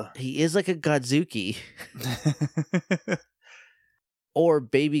Godzilla. He is like a Godzuki or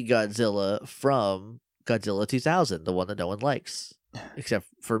baby Godzilla from Godzilla 2000, the one that no one likes, except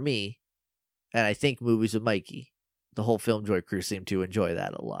for me. And I think Movies with Mikey. The whole Film Joy crew seem to enjoy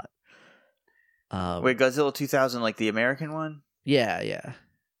that a lot. Wait, Godzilla 2000, like the American one? Yeah.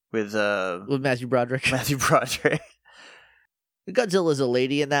 With Matthew Broderick. Matthew Broderick. Godzilla's a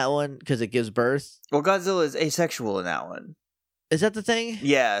lady in that one because it gives birth. Well, Godzilla is asexual in that one. Is that the thing?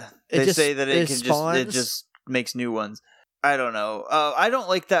 Yeah. It They just- say that it it spawns? just makes new ones. I don't know. I don't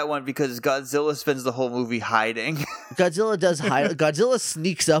like that one because Godzilla spends the whole movie hiding. Godzilla does hide. Godzilla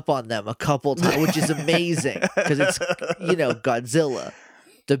sneaks up on them a couple times, which is amazing because it's, Godzilla,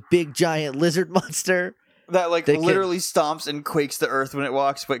 the big giant lizard monster. That They can- literally stomps and quakes the earth when it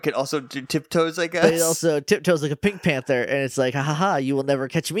walks, but can also do tiptoes, I guess. But it also tiptoes like a Pink Panther, and it's like, ha ha ha, you will never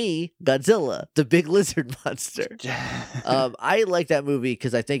catch me, Godzilla, the big lizard monster. I like that movie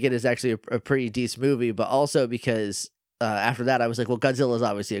because I think it is actually a pretty decent movie, but also because after that I was like, well, Godzilla is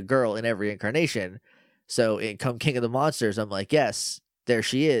obviously a girl in every incarnation. So in Come King of the Monsters, I'm like, yes, there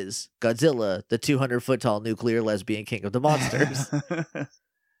she is, Godzilla, the 200-foot tall nuclear lesbian king of the monsters.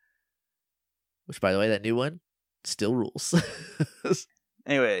 Which, by the way, that new one still rules.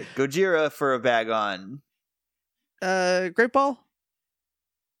 Anyway, Gojira for a bag on. Great Ball?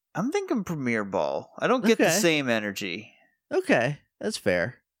 I'm thinking Premier Ball. I don't get the Okay. same energy. Okay, that's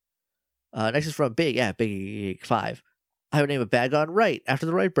fair. Next is from Big 5. I would name a Bagon Wright after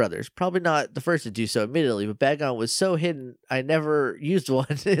the Wright brothers. Probably not the first to do so, admittedly, but Bagon was so hidden I never used one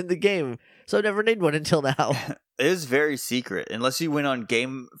in the game, so I never named one until now. It is very secret, unless you went on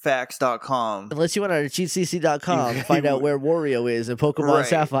GameFAQs.com. Unless you went on cheatcc.com and find You- out where Wario is in Pokemon Right.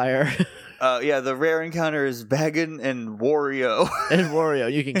 Sapphire Yeah, the rare encounter is Bagon and Wario. and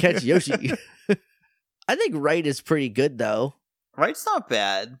Wario. You can catch Yoshi. I think Wright is pretty good, though. Wright's not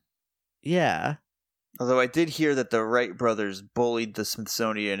bad. Yeah. Although I did hear that the Wright brothers bullied the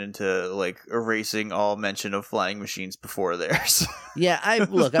Smithsonian into erasing all mention of flying machines before theirs. Yeah, I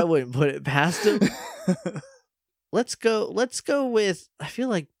wouldn't put it past him. Let's go with I feel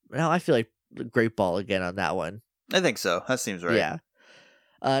like Great Ball again on that one. I think so. That seems right. Yeah.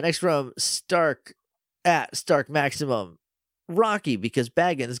 Next from Stark at Stark Maximum. Rocky, because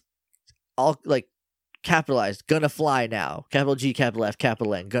Baggins all capitalized, gonna fly now. Capital G, capital F,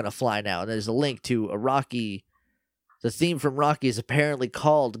 capital N, gonna fly now. And there's a link to a Rocky. The theme from Rocky is apparently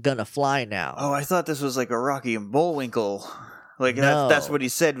called Gonna Fly Now. Oh, I thought this was like a Rocky and Bullwinkle. No. That's what he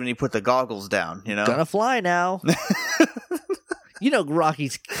said when he put the goggles down, you know? Gonna fly now. You know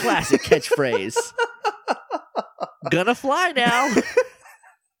Rocky's classic catchphrase. Gonna fly now.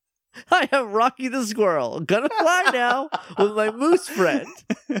 I am Rocky the Squirrel. Gonna fly now with my moose friend.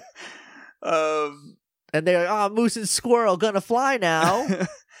 And they're like, "Oh, Moose and Squirrel gonna fly now."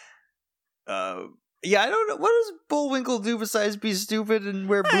 Yeah, I don't know. What does Bullwinkle do besides be stupid and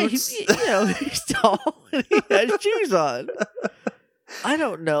wear Hey, boots? he's tall and he has shoes on. I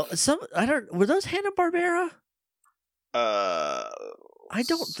don't know. Were those Hanna-Barbera? I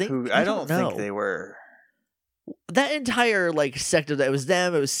don't think. I don't know. think they were. That entire like sector that was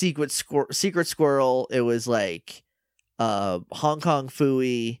them. It was Secret Squirrel. It was like Hong Kong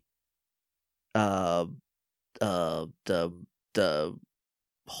Phooey. The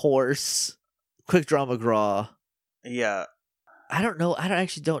horse. Quick Draw McGraw. Yeah. I don't know. I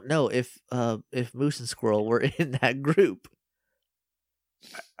actually don't know if Moose and Squirrel were in that group.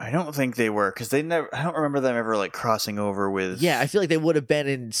 I don't think they were, because I don't remember them ever like crossing over with. Yeah, I feel like they would have been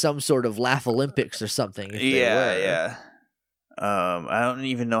in some sort of Laugh Olympics or something. If they were. Yeah. I don't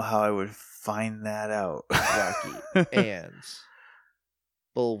even know how I would find that out. Rocky and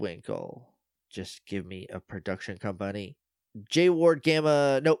Bullwinkle. Just give me a production company. J. Ward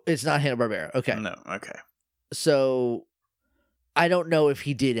Gamma. Nope, it's not Hanna-Barbera. Okay. No, okay. So I don't know if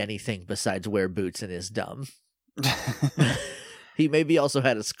he did anything besides wear boots and is dumb. He maybe also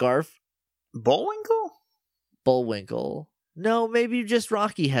had a scarf. Bullwinkle. No, maybe just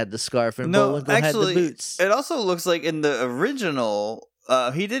Rocky had the scarf and Bullwinkle actually, had the boots. It also looks like in the original,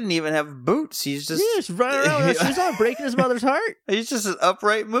 he didn't even have boots. He's just running around with shoes on, breaking his mother's heart. He's just an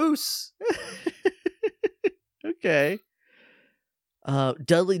upright moose. Okay.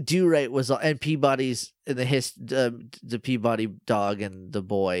 Dudley Do-Right was and Peabody's in the Peabody dog and the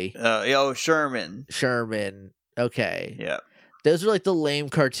boy. Sherman. Okay. Yeah. Those are like the lame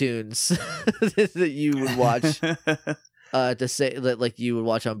cartoons that you would watch. To say that, like you would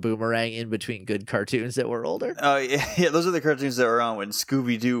watch on Boomerang in between good cartoons that were older. Oh yeah, those are the cartoons that were on when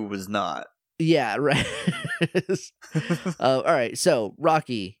Scooby Doo was not. Yeah, right. All right, so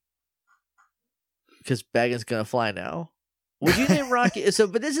Rocky, because Baggins gonna fly now. Would you name Rocky?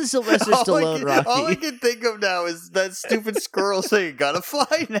 But this is Sylvester Stallone. Rocky. All I can think of now is that stupid squirrel saying, "Gotta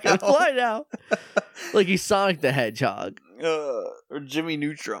fly now." Gotta fly now. Like he's Sonic the Hedgehog. Or Jimmy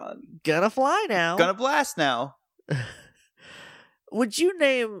Neutron. Gonna fly now. Gonna blast now. Would you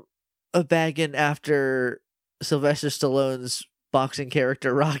name a Baggin after Sylvester Stallone's boxing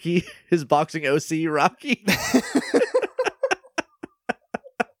character Rocky? His boxing OC Rocky?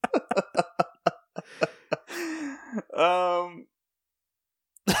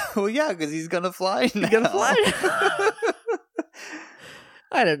 Well, yeah, because he's gonna fly now. He's gonna fly now.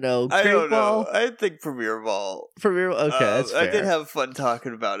 I don't know. I don't Ball? know. I think Premier Ball. Okay, that's fair. I did have fun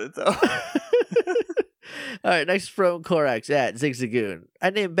talking about it, though. All right, next from Korax at Zigzagoon. I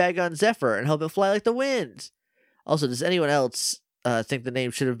named Bagon Zephyr and help it fly like the wind. Also, does anyone else think the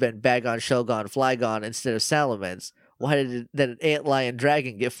name should have been Bagon, Shelgon, Flygon instead of Salamence? Why did an ant, lion,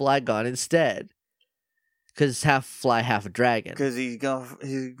 dragon get Flygon instead? Because it's half fly, half a dragon. Because he's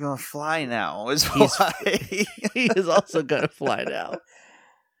gonna fly now. Is why. He is also gonna fly now.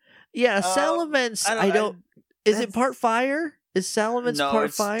 Yeah, Salamence. Is it part fire? Is Salamence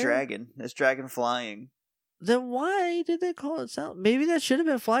part fire? No, it's dragon. It's dragon flying. Then why did they call it Salamence? Maybe that should have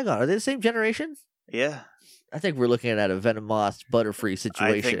been Flygon. Are they the same generation? Yeah. I think we're looking at a Venomoth Butterfree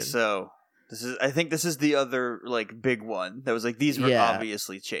situation. I think so. I think this is the other like big one that was like these were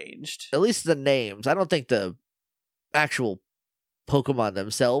obviously changed. At least the names. I don't think the actual Pokemon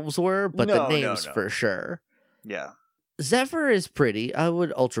themselves were, but the names for sure. Yeah. Zephyr is pretty. I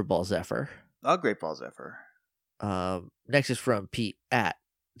would Ultra Ball Zephyr. Oh, Great Ball Zephyr. Next is from Pete at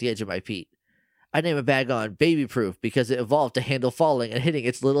The Edge of My Pete. I name a Bagon Baby Proof because it evolved to handle falling and hitting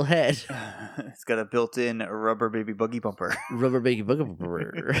its little head. It's got a built-in rubber baby buggy bumper. Rubber baby buggy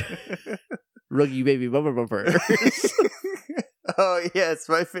bumper. Ruggy baby bumper bumper. Oh yeah, it's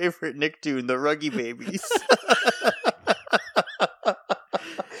my favorite Nicktoon, the Ruggy Babies.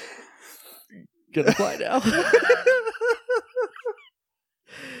 Gonna fly now.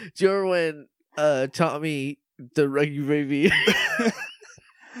 Do you remember when Tommy, the Ruggy Baby,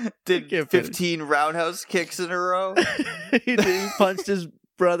 did 15 roundhouse kicks in a row? he punched his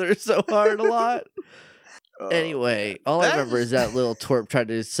brother so hard a lot. Anyway, all I remember is that little twerp tried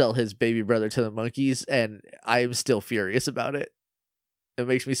to sell his baby brother to the monkeys, and I am still furious about it. It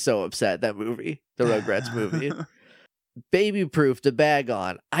makes me so upset, that movie, the Rugrats movie. Baby Proof, the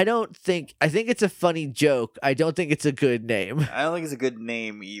Bagon. I think it's a funny joke. I don't think it's a good name. I don't think it's a good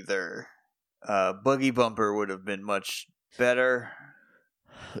name either. Buggy Bumper would have been much better.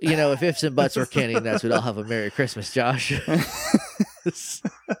 You know, if ifs and buts were canon, that's we'd all have a Merry Christmas, Josh.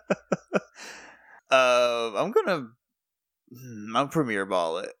 I'm Premier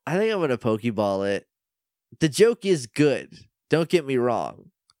Ball it. I think I'm gonna Pokeball it. The joke is good. Don't get me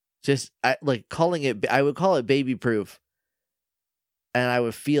wrong. Just I like calling it. I would call it baby proof, and I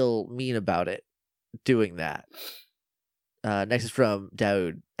would feel mean about it doing that. Next is from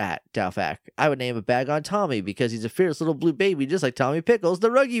Daoud at Dowfac. I would name a bag on Tommy because he's a fierce little blue baby, just like Tommy Pickles, the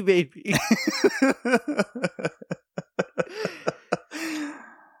Ruggy baby.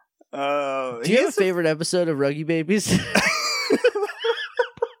 Do you have a favorite episode of Ruggy Babies?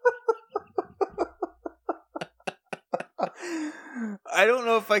 I don't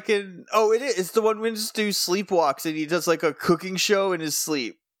know if I can. Oh, it is. It's the one when Stu sleepwalks and he does like a cooking show in his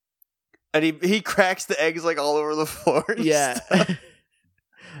sleep, and he cracks the eggs like all over the floor. Yeah.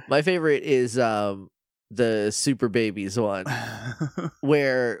 My favorite is the Super Babies one,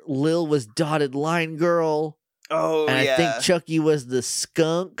 where Lil was Dotted Line Girl. Oh, and yeah. I think Chucky was the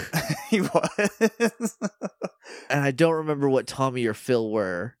skunk. He was. And I don't remember what Tommy or Phil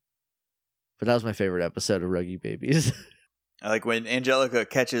were. But that was my favorite episode of Ruggy Babies. I like when Angelica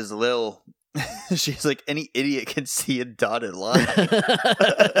catches Lil. She's like, any idiot can see a dotted line.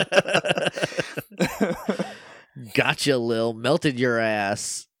 Gotcha, Lil. Melted your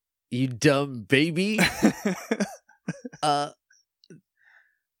ass. You dumb baby. I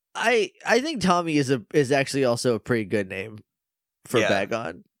think Tommy is actually also a pretty good name for Yeah.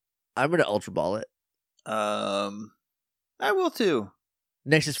 Bagon. I'm gonna Ultra Ball it. I will too.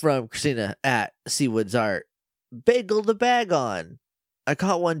 Next is from Christina at Seawoods Art. Bagel the Bagon. I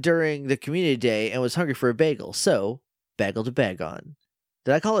caught one during the community day and was hungry for a bagel, so bagel to Bagon.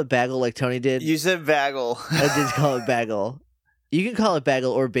 Did I call it bagel like Tony did? You said bagel. I did call it bagel. You can call it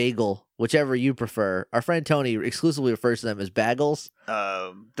bagel or bagel, whichever you prefer. Our friend Tony exclusively refers to them as bagels.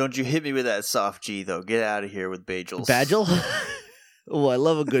 Don't you hit me with that soft G though. Get out of here with bagels. Bagel? Oh, I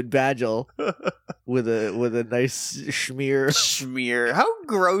love a good bagel with a nice schmear. Schmear. How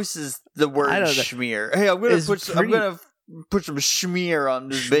gross is the word I don't know. schmear? Hey, I'm gonna It's put some schmear on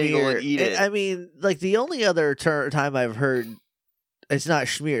this bagel and eat it. I mean, like the only other time I've heard it's not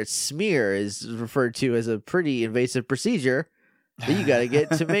schmear, it's smear is referred to as a pretty invasive procedure that you got to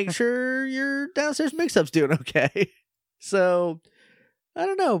get to make sure your downstairs mix-up's doing okay. So, I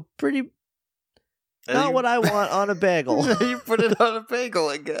don't know, pretty not what I want on a bagel. You put it on a bagel,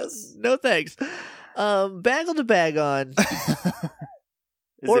 I guess. No thanks. Bagel to Bagon.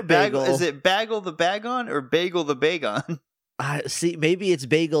 Is Or it bagel? bagel. Is it bagel the bagon or bagel the bagon? See, maybe it's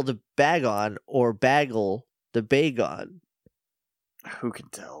bagel to Bagon or bagel the Bagon. Who can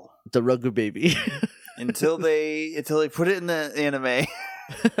tell? The Rugger baby. Until they put it in the anime,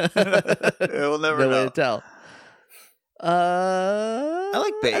 we'll never No way know. to tell. I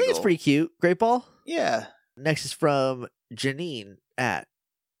like I think it's bagel. pretty cute. Great ball. Yeah. Next is from Janine at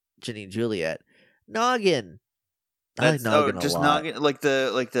Janine Juliet. Noggin. I like Noggin a just lot. Noggin, like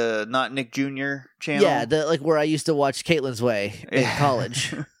the Not Nick Jr. channel. Yeah, like where I used to watch Caitlin's Way in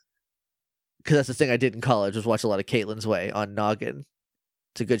college. Because that's the thing I did in college was watch a lot of Caitlin's Way on Noggin.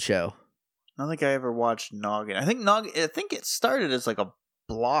 It's a good show. I don't think I ever watched Noggin. I think it started as like a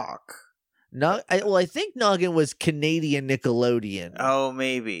block. I think Noggin was Canadian Nickelodeon. Oh,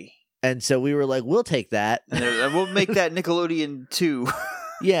 maybe. And so we were like, we'll take that. And we'll make that Nickelodeon too.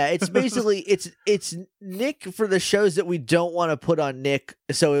 Yeah, it's basically it's Nick for the shows that we don't want to put on Nick.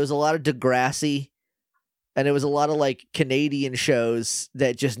 So it was a lot of Degrassi, and it was a lot of like Canadian shows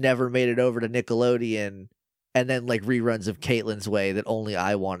that just never made it over to Nickelodeon, and then like reruns of Caitlin's Way that only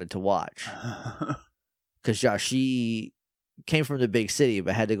I wanted to watch. Because Josh, she came from the big city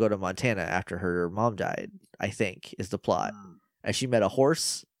but had to go to Montana after her mom died, I think, is the plot. And she met a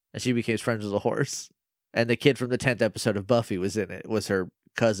horse, and she became friends with a horse. And the kid from the 10th episode of Buffy was in it, was her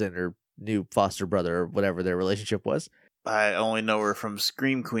cousin or new foster brother or whatever their relationship was. I only know her from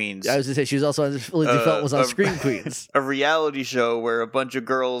Scream Queens. I was going to say, she was also on, Lindsay Felton was on Scream Queens. A reality show where a bunch of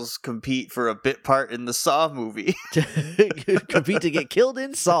girls compete for a bit part in the Saw movie. To compete to get killed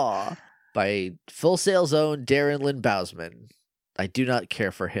in Saw by Full Sail's own Darren Lynn Bousman. I do not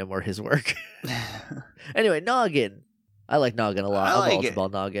care for him or his work. Anyway, Noggin. I like Noggin a lot. I I'm like all it.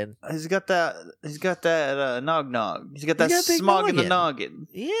 about Noggin. He's got that nog. He's got that He's got a big smog in the noggin.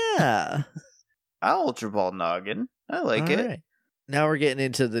 noggin. Yeah. I'll Ultra Ball noggin. I like All it. right. Now we're getting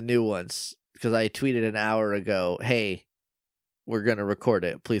into the new ones because I tweeted an hour ago, hey, we're going to record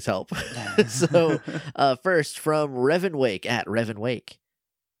it. Please help. So first from Revan Wake at Revan Wake.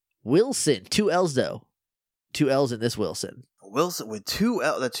 Wilson. 2 L's though. 2 L's in this Wilson. Wilson with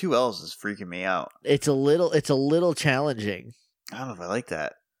the 2 L's is freaking me out. It's a little challenging. I don't know if I like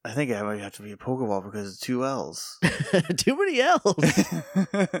that. I think I might have to be a Pokeball because it's 2 L's. Too many L's.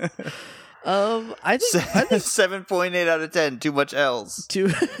 I think 7.8 out of 10. Too much L's.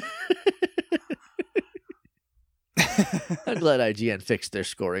 I I'm glad IGN fixed their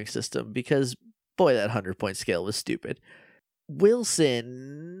scoring system because, boy, that 100-point scale was stupid.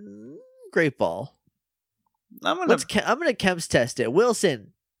 Wilson, great ball. I'm gonna I'm gonna Kemp's test it.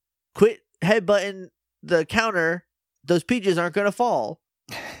 Wilson, quit headbutting the counter. Those peaches aren't gonna fall.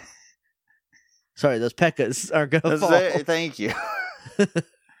 Sorry, those pekkas aren't gonna fall. thank you.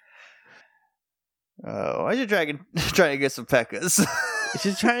 Oh, why are you trying to get some pekkas?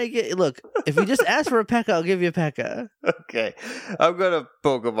 She's trying to get. Look, if you just ask for a pekka, I'll give you a pekka. Okay, I'm gonna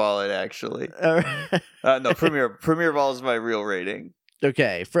Pokeball it. Actually, All right. no, Premier Ball is my real rating.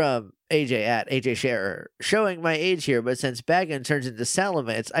 Okay, from AJ at AJ Sharer. Showing my age here, but since Baggin turns into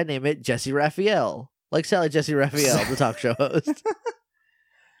Salamence, I name it Jesse Raphael. Like Sally Jesse Raphael, the talk show host.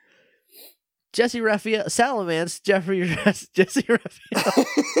 Jesse Raphael, Salamence, Jesse Raphael.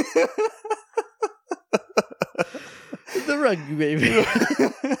 The rugby baby.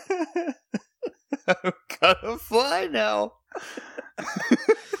 I'm gonna fly now.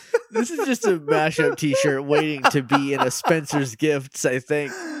 This is just a mashup t-shirt waiting to be in a Spencer's Gifts, I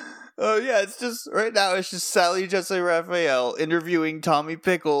think. Oh yeah, it's just right now. It's just Sally Jesse Raphael interviewing Tommy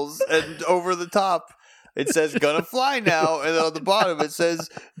Pickles, and over the top it says "Gonna fly now," and then on the bottom it says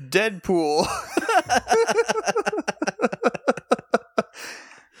Deadpool.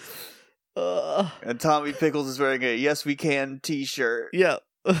 And Tommy Pickles is wearing a "Yes We Can" t-shirt. Yeah.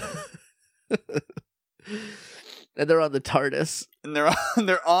 And they're on the TARDIS. And they're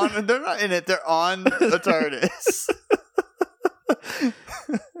not in it, they're on the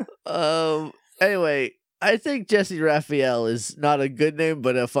TARDIS. Anyway, I think Jesse Raphael is not a good name,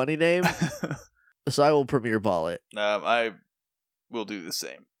 but a funny name. So I will Premier Ball it. I will do the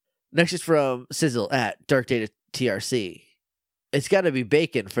same. Next is from Sizzle at Dark Data TRC. It's got to be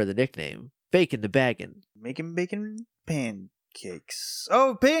Bacon for the nickname. Bacon the Baggin. Making bacon pancakes.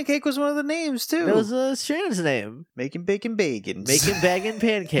 Oh, Pancake was one of the names too. That was Shannon's name. Making bacon bagans. Making Baggin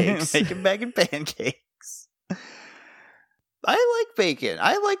pancakes. Making bacon pancakes. I like bacon.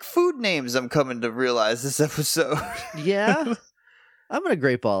 I like food names, I'm coming to realize this episode. Yeah. I'm going to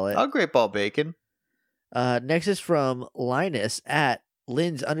great ball it. I'll great ball bacon. Next is from Linus at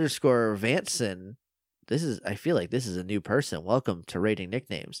Linz_Vanson. I feel like this is a new person. Welcome to Rating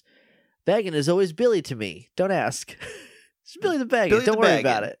Nicknames. Baggin is always Billy to me. Don't ask. It's Billy the Baggin. Billy Don't the worry Baggin.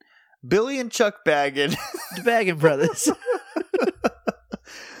 about it. Billy and Chuck Baggin. The Baggin brothers.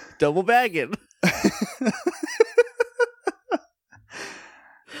 Double Baggin.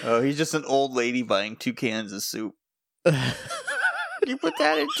 Oh, he's just an old lady buying 2 cans of soup. Can you put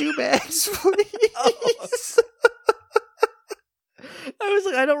that in 2 bags, please? I was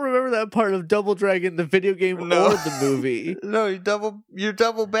like, I don't remember that part of Double Dragon, the video game No. or the movie. No, you're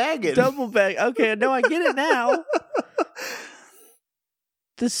double bagging. Double bag. Okay, no, I get it now.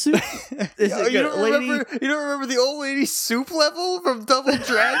 The soup. Is it you good? don't remember the old lady soup level from Double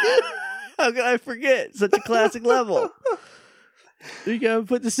Dragon? How can I forget? Such a classic level. You gotta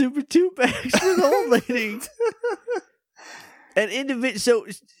put the soup in 2 bags for the old lady. And so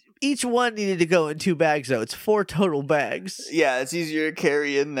each one needed to go in 2 bags, though. It's 4 total bags. Yeah, it's easier to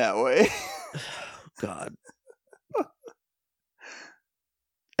carry in that way. God.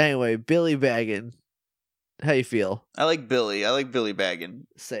 Anyway, Billy Baggin. How you feel? I like Billy. I like Billy Baggin.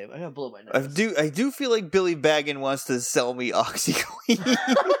 Same. I gotta blow my nose. I do feel like Billy Baggin wants to sell me OxyClean.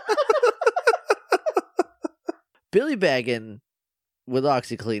 Billy Baggin with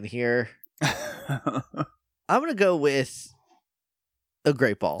OxyClean here. I'm gonna go with a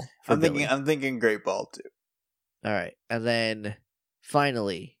great ball. For Billy. I'm thinking Great Ball too. All right, and then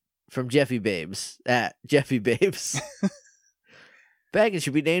finally from Jeffy Babes at Jeffy Babes, Baggin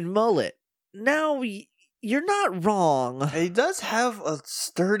should be named Mullet. Now you're not wrong. He does have a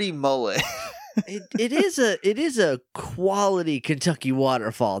sturdy mullet. It is a quality Kentucky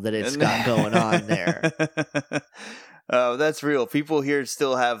waterfall that it's got going on there. Oh, that's real. People here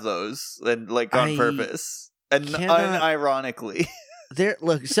still have those, and like on purpose and unironically.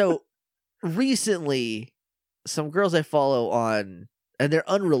 Look, so recently, some girls I follow on, and they're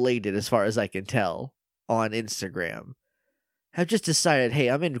unrelated as far as I can tell, on Instagram, have just decided, hey,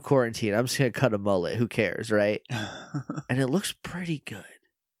 I'm in quarantine. I'm just gonna cut a mullet. Who cares, right? And it looks pretty good.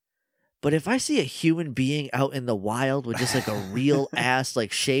 But if I see a human being out in the wild with just like a real ass,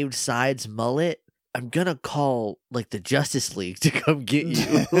 like shaved sides mullet, I'm gonna call like the Justice League to come get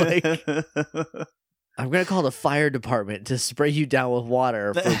you. Like, I'm gonna call the fire department to spray you down with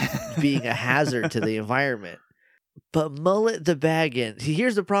water for being a hazard to the environment. But Mullet the Baggin, see,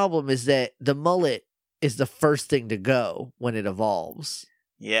 here's the problem: is that the mullet is the first thing to go when it evolves.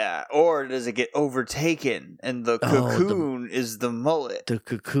 Yeah, or does it get overtaken and the cocoon is the mullet? The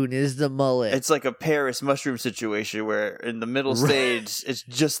cocoon is the mullet. It's like a Paris mushroom situation where in the middle stage, it's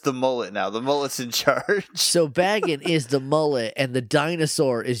just the mullet now. The mullet's in charge. So Baggin is the mullet, and the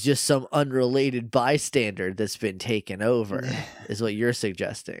dinosaur is just some unrelated bystander that's been taken over, is what you're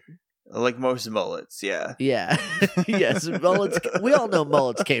suggesting. Like most mullets, yeah. Yeah. Yes, mullets. We all know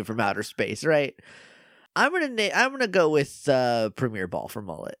mullets came from outer space, right? I'm gonna go with Premier Ball for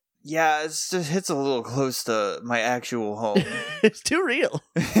mullet. Yeah, it just hits a little close to my actual home. It's too real.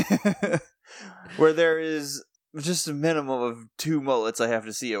 Where there is just a minimum of 2 mullets I have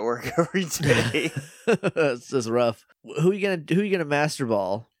to see at work every day. It's just rough. Who you gonna master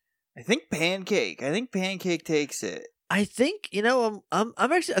ball? I think Pancake takes it. I think I'm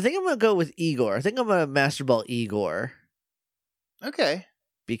actually. I think I'm gonna go with Igor. I think I'm gonna master ball Igor. Okay.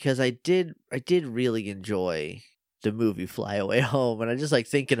 Because I did really enjoy the movie Fly Away Home, and I just like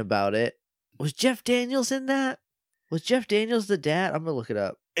thinking about it. Was Jeff Daniels in that? Was Jeff Daniels the dad? I'm gonna look it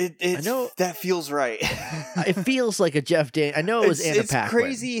up. I know that feels right. It feels like a Jeff Daniels. I know it was Anna Paquin. It's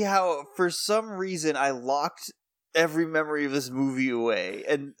crazy how for some reason I locked every memory of this movie away,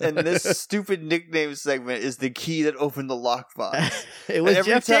 and this stupid nickname segment is the key that opened the lockbox. It was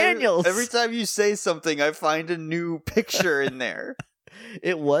Jeff Daniels. Every time you say something, I find a new picture in there.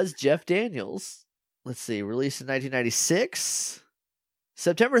 It was Jeff Daniels. Let's see, released in 1996,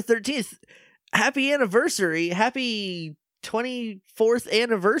 September 13th. Happy anniversary! Happy 24th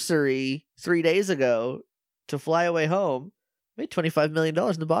anniversary 3 days ago to Fly Away Home. Made $25 million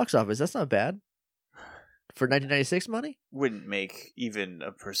in the box office. That's not bad. For 1996 money? Wouldn't make even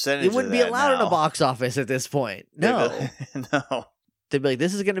a percentage. It wouldn't be allowed in the box office at this point. No. No. They'd be like,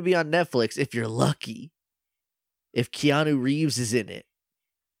 this is going to be on Netflix if you're lucky. If Keanu Reeves is in it.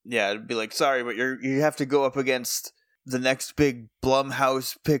 Yeah, it'd be like, sorry, but you have to go up against the next big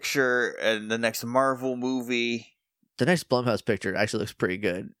Blumhouse picture and the next Marvel movie. The next Blumhouse picture actually looks pretty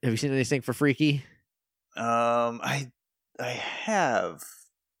good. Have you seen anything for Freaky? I have.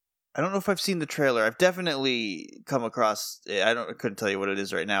 I don't know if I've seen the trailer. I've definitely come across it. I couldn't tell you what it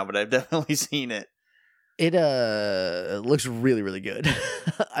is right now, but I've definitely seen it. It looks really, really good.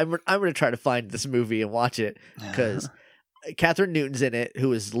 I'm gonna try to find this movie and watch it because Catherine Newton's in it,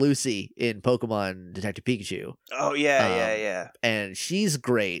 who is Lucy in Pokemon Detective Pikachu. Oh yeah. And she's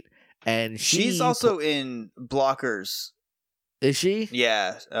great. And she's also in Blockers. Is she?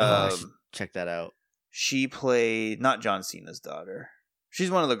 Yeah. I should check that out. She played not John Cena's daughter.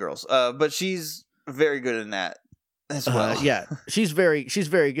 She's one of the girls. But she's very good in that as well. Yeah, she's very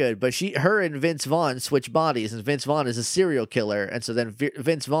good. But her and Vince Vaughn switch bodies, and Vince Vaughn is a serial killer, and so then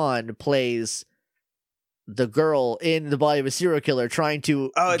Vince Vaughn plays the girl in the body of a serial killer, trying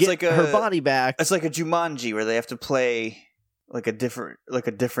to get her body back. It's like a Jumanji where they have to play like a different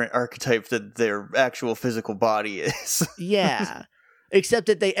archetype than their actual physical body is. Yeah, except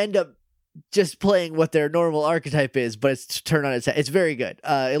that they end up just playing what their normal archetype is, but it's turned on its head. It's very good.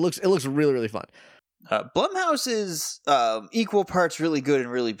 It looks really, really fun. Blumhouse is equal parts really good and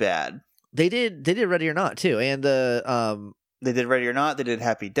really bad. They did Ready or Not too, and they did Ready or Not. They did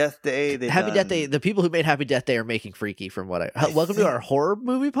Happy Death Day. Death Day. The people who made Happy Death Day are making Freaky. From what welcome to our horror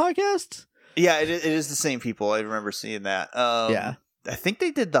movie podcast. Yeah, it is the same people. I remember seeing that. Yeah, I think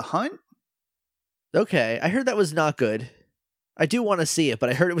they did The Hunt. Okay, I heard that was not good. I do want to see it, but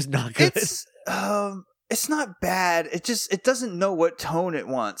I heard it was not good. It's not bad. It doesn't know what tone it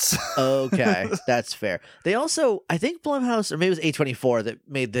wants. Okay, that's fair. They also, I think Blumhouse, or maybe it was A24 that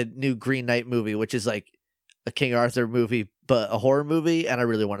made the new Green Knight movie, which is like a King Arthur movie, but a horror movie, and I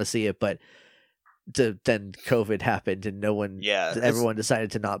really want to see it, but then COVID happened and everyone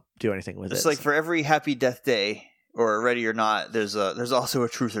decided to not do anything with it. It's like for every Happy Death Day or Ready or Not, there's also a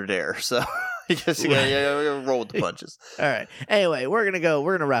Truth or Dare, so you just gotta roll with the punches. All right. Anyway, we're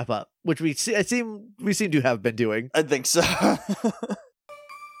gonna wrap up, which we seem to have been doing. I think so.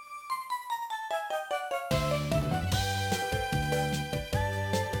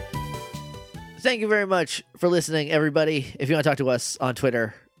 Thank you very much for listening, everybody. If you want to talk to us on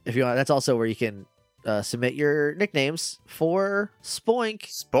Twitter, that's also where you can submit your nicknames for Spoink.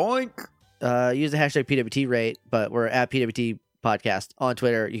 Use the hashtag PWTRate, but we're at PWT Podcast on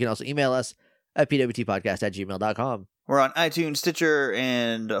Twitter. You can also email us at pwtpodcast@gmail.com. We're on iTunes, Stitcher,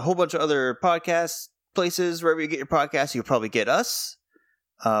 and a whole bunch of other podcast places. Wherever you get your podcasts, you'll probably get us.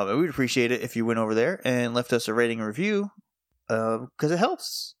 And we'd appreciate it if you went over there and left us a rating and review, because it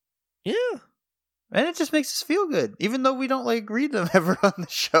helps. Yeah. And it just makes us feel good, even though we don't read them ever on the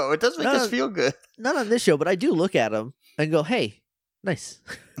show. It does make us feel good. Not on this show, but I do look at them and go, "Hey, nice."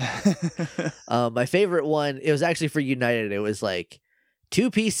 My favorite one, it was actually for United. It was like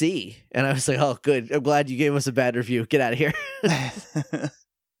to PC. And I was like, oh, good. I'm glad you gave us a bad review. Get out of here.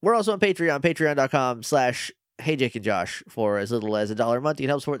 We're also on Patreon, patreon.com/Hey Jake and Josh. For as little as $1 a month, you can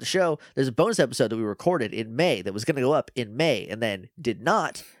help support the show. There's a bonus episode that we recorded in May that was going to go up in May and then did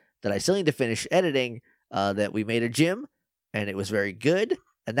not, that I still need to finish editing, that we made a gym, and it was very good.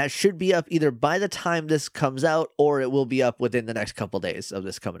 And that should be up either by the time this comes out or it will be up within the next couple days of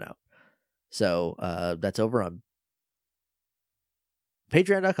this coming out. So that's over on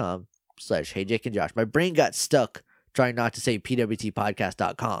patreon.com/Hey Jake and Josh. My brain got stuck trying not to say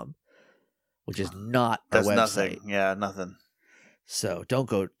pwtpodcast.com, which is not our That's website. nothing. Yeah, nothing. So don't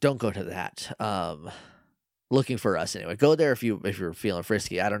go to that. Looking for us anyway. Go there if you're feeling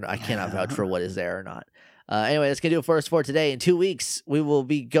frisky. I don't know. I cannot vouch for what is there or not. Anyway, that's gonna do it for us for today. In 2 weeks, we will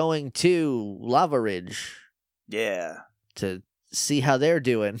be going to Lava Ridge Yeah. to see how they're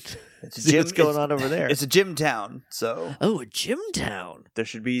doing. It's a See gym, what's going on over there. It's a gym town, so Oh, a gym town. there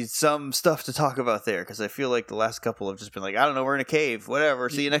should be some stuff to talk about there, because I feel like the last couple have just been like, I don't know, we're in a cave, whatever,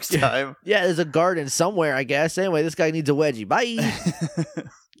 see you next time. Yeah, there's a garden somewhere, I guess. Anyway, this guy needs a wedgie. Bye.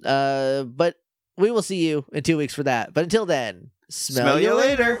 But we will see you in 2 weeks for that. But until then, smell you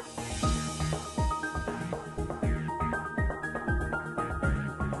later.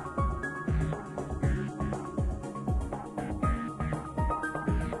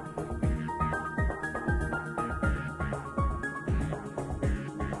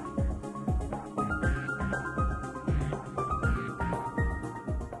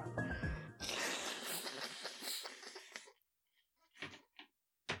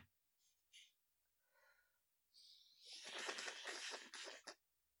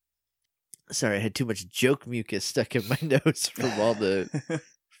 Sorry, I had too much joke mucus stuck in my nose from all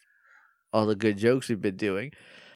the good jokes we've been doing.